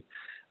great.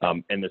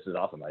 And this is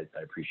awesome. I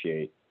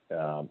appreciate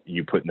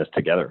you putting this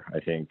together. I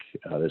think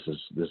this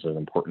is an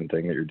important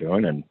thing that you're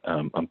doing, and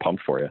I'm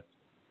pumped for you.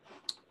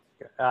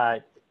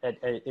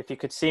 If you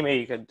could see me,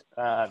 you could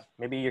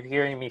maybe you're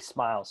hearing me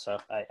smile. So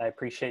I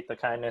appreciate the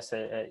kindness,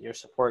 your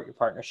support, your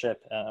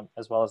partnership,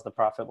 as well as the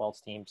Profit Wealth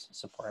team's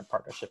support and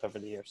partnership over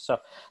the years. So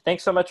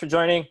thanks so much for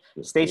joining.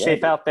 Stay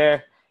safe out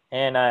there,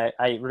 and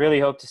I really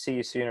hope to see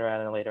you sooner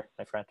rather than later,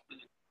 my friend.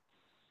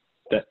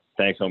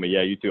 Thanks, homie.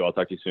 Yeah, you too. I'll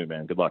talk to you soon,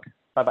 man. Good luck.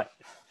 Bye-bye.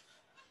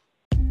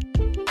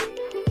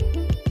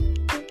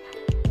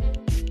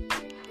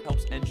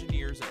 Helps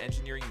engineers and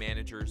engineering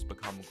managers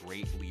become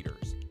great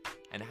leaders.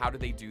 And how do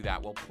they do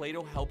that? Well,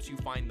 Plato helps you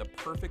find the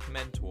perfect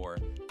mentor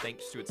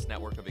thanks to its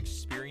network of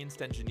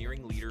experienced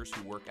engineering leaders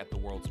who work at the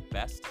world's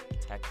best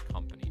tech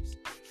companies.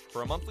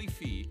 For a monthly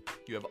fee,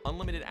 you have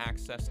unlimited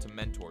access to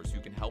mentors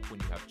who can help when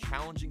you have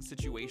challenging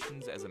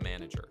situations as a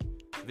manager.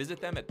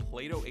 Visit them at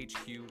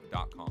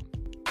platohq.com.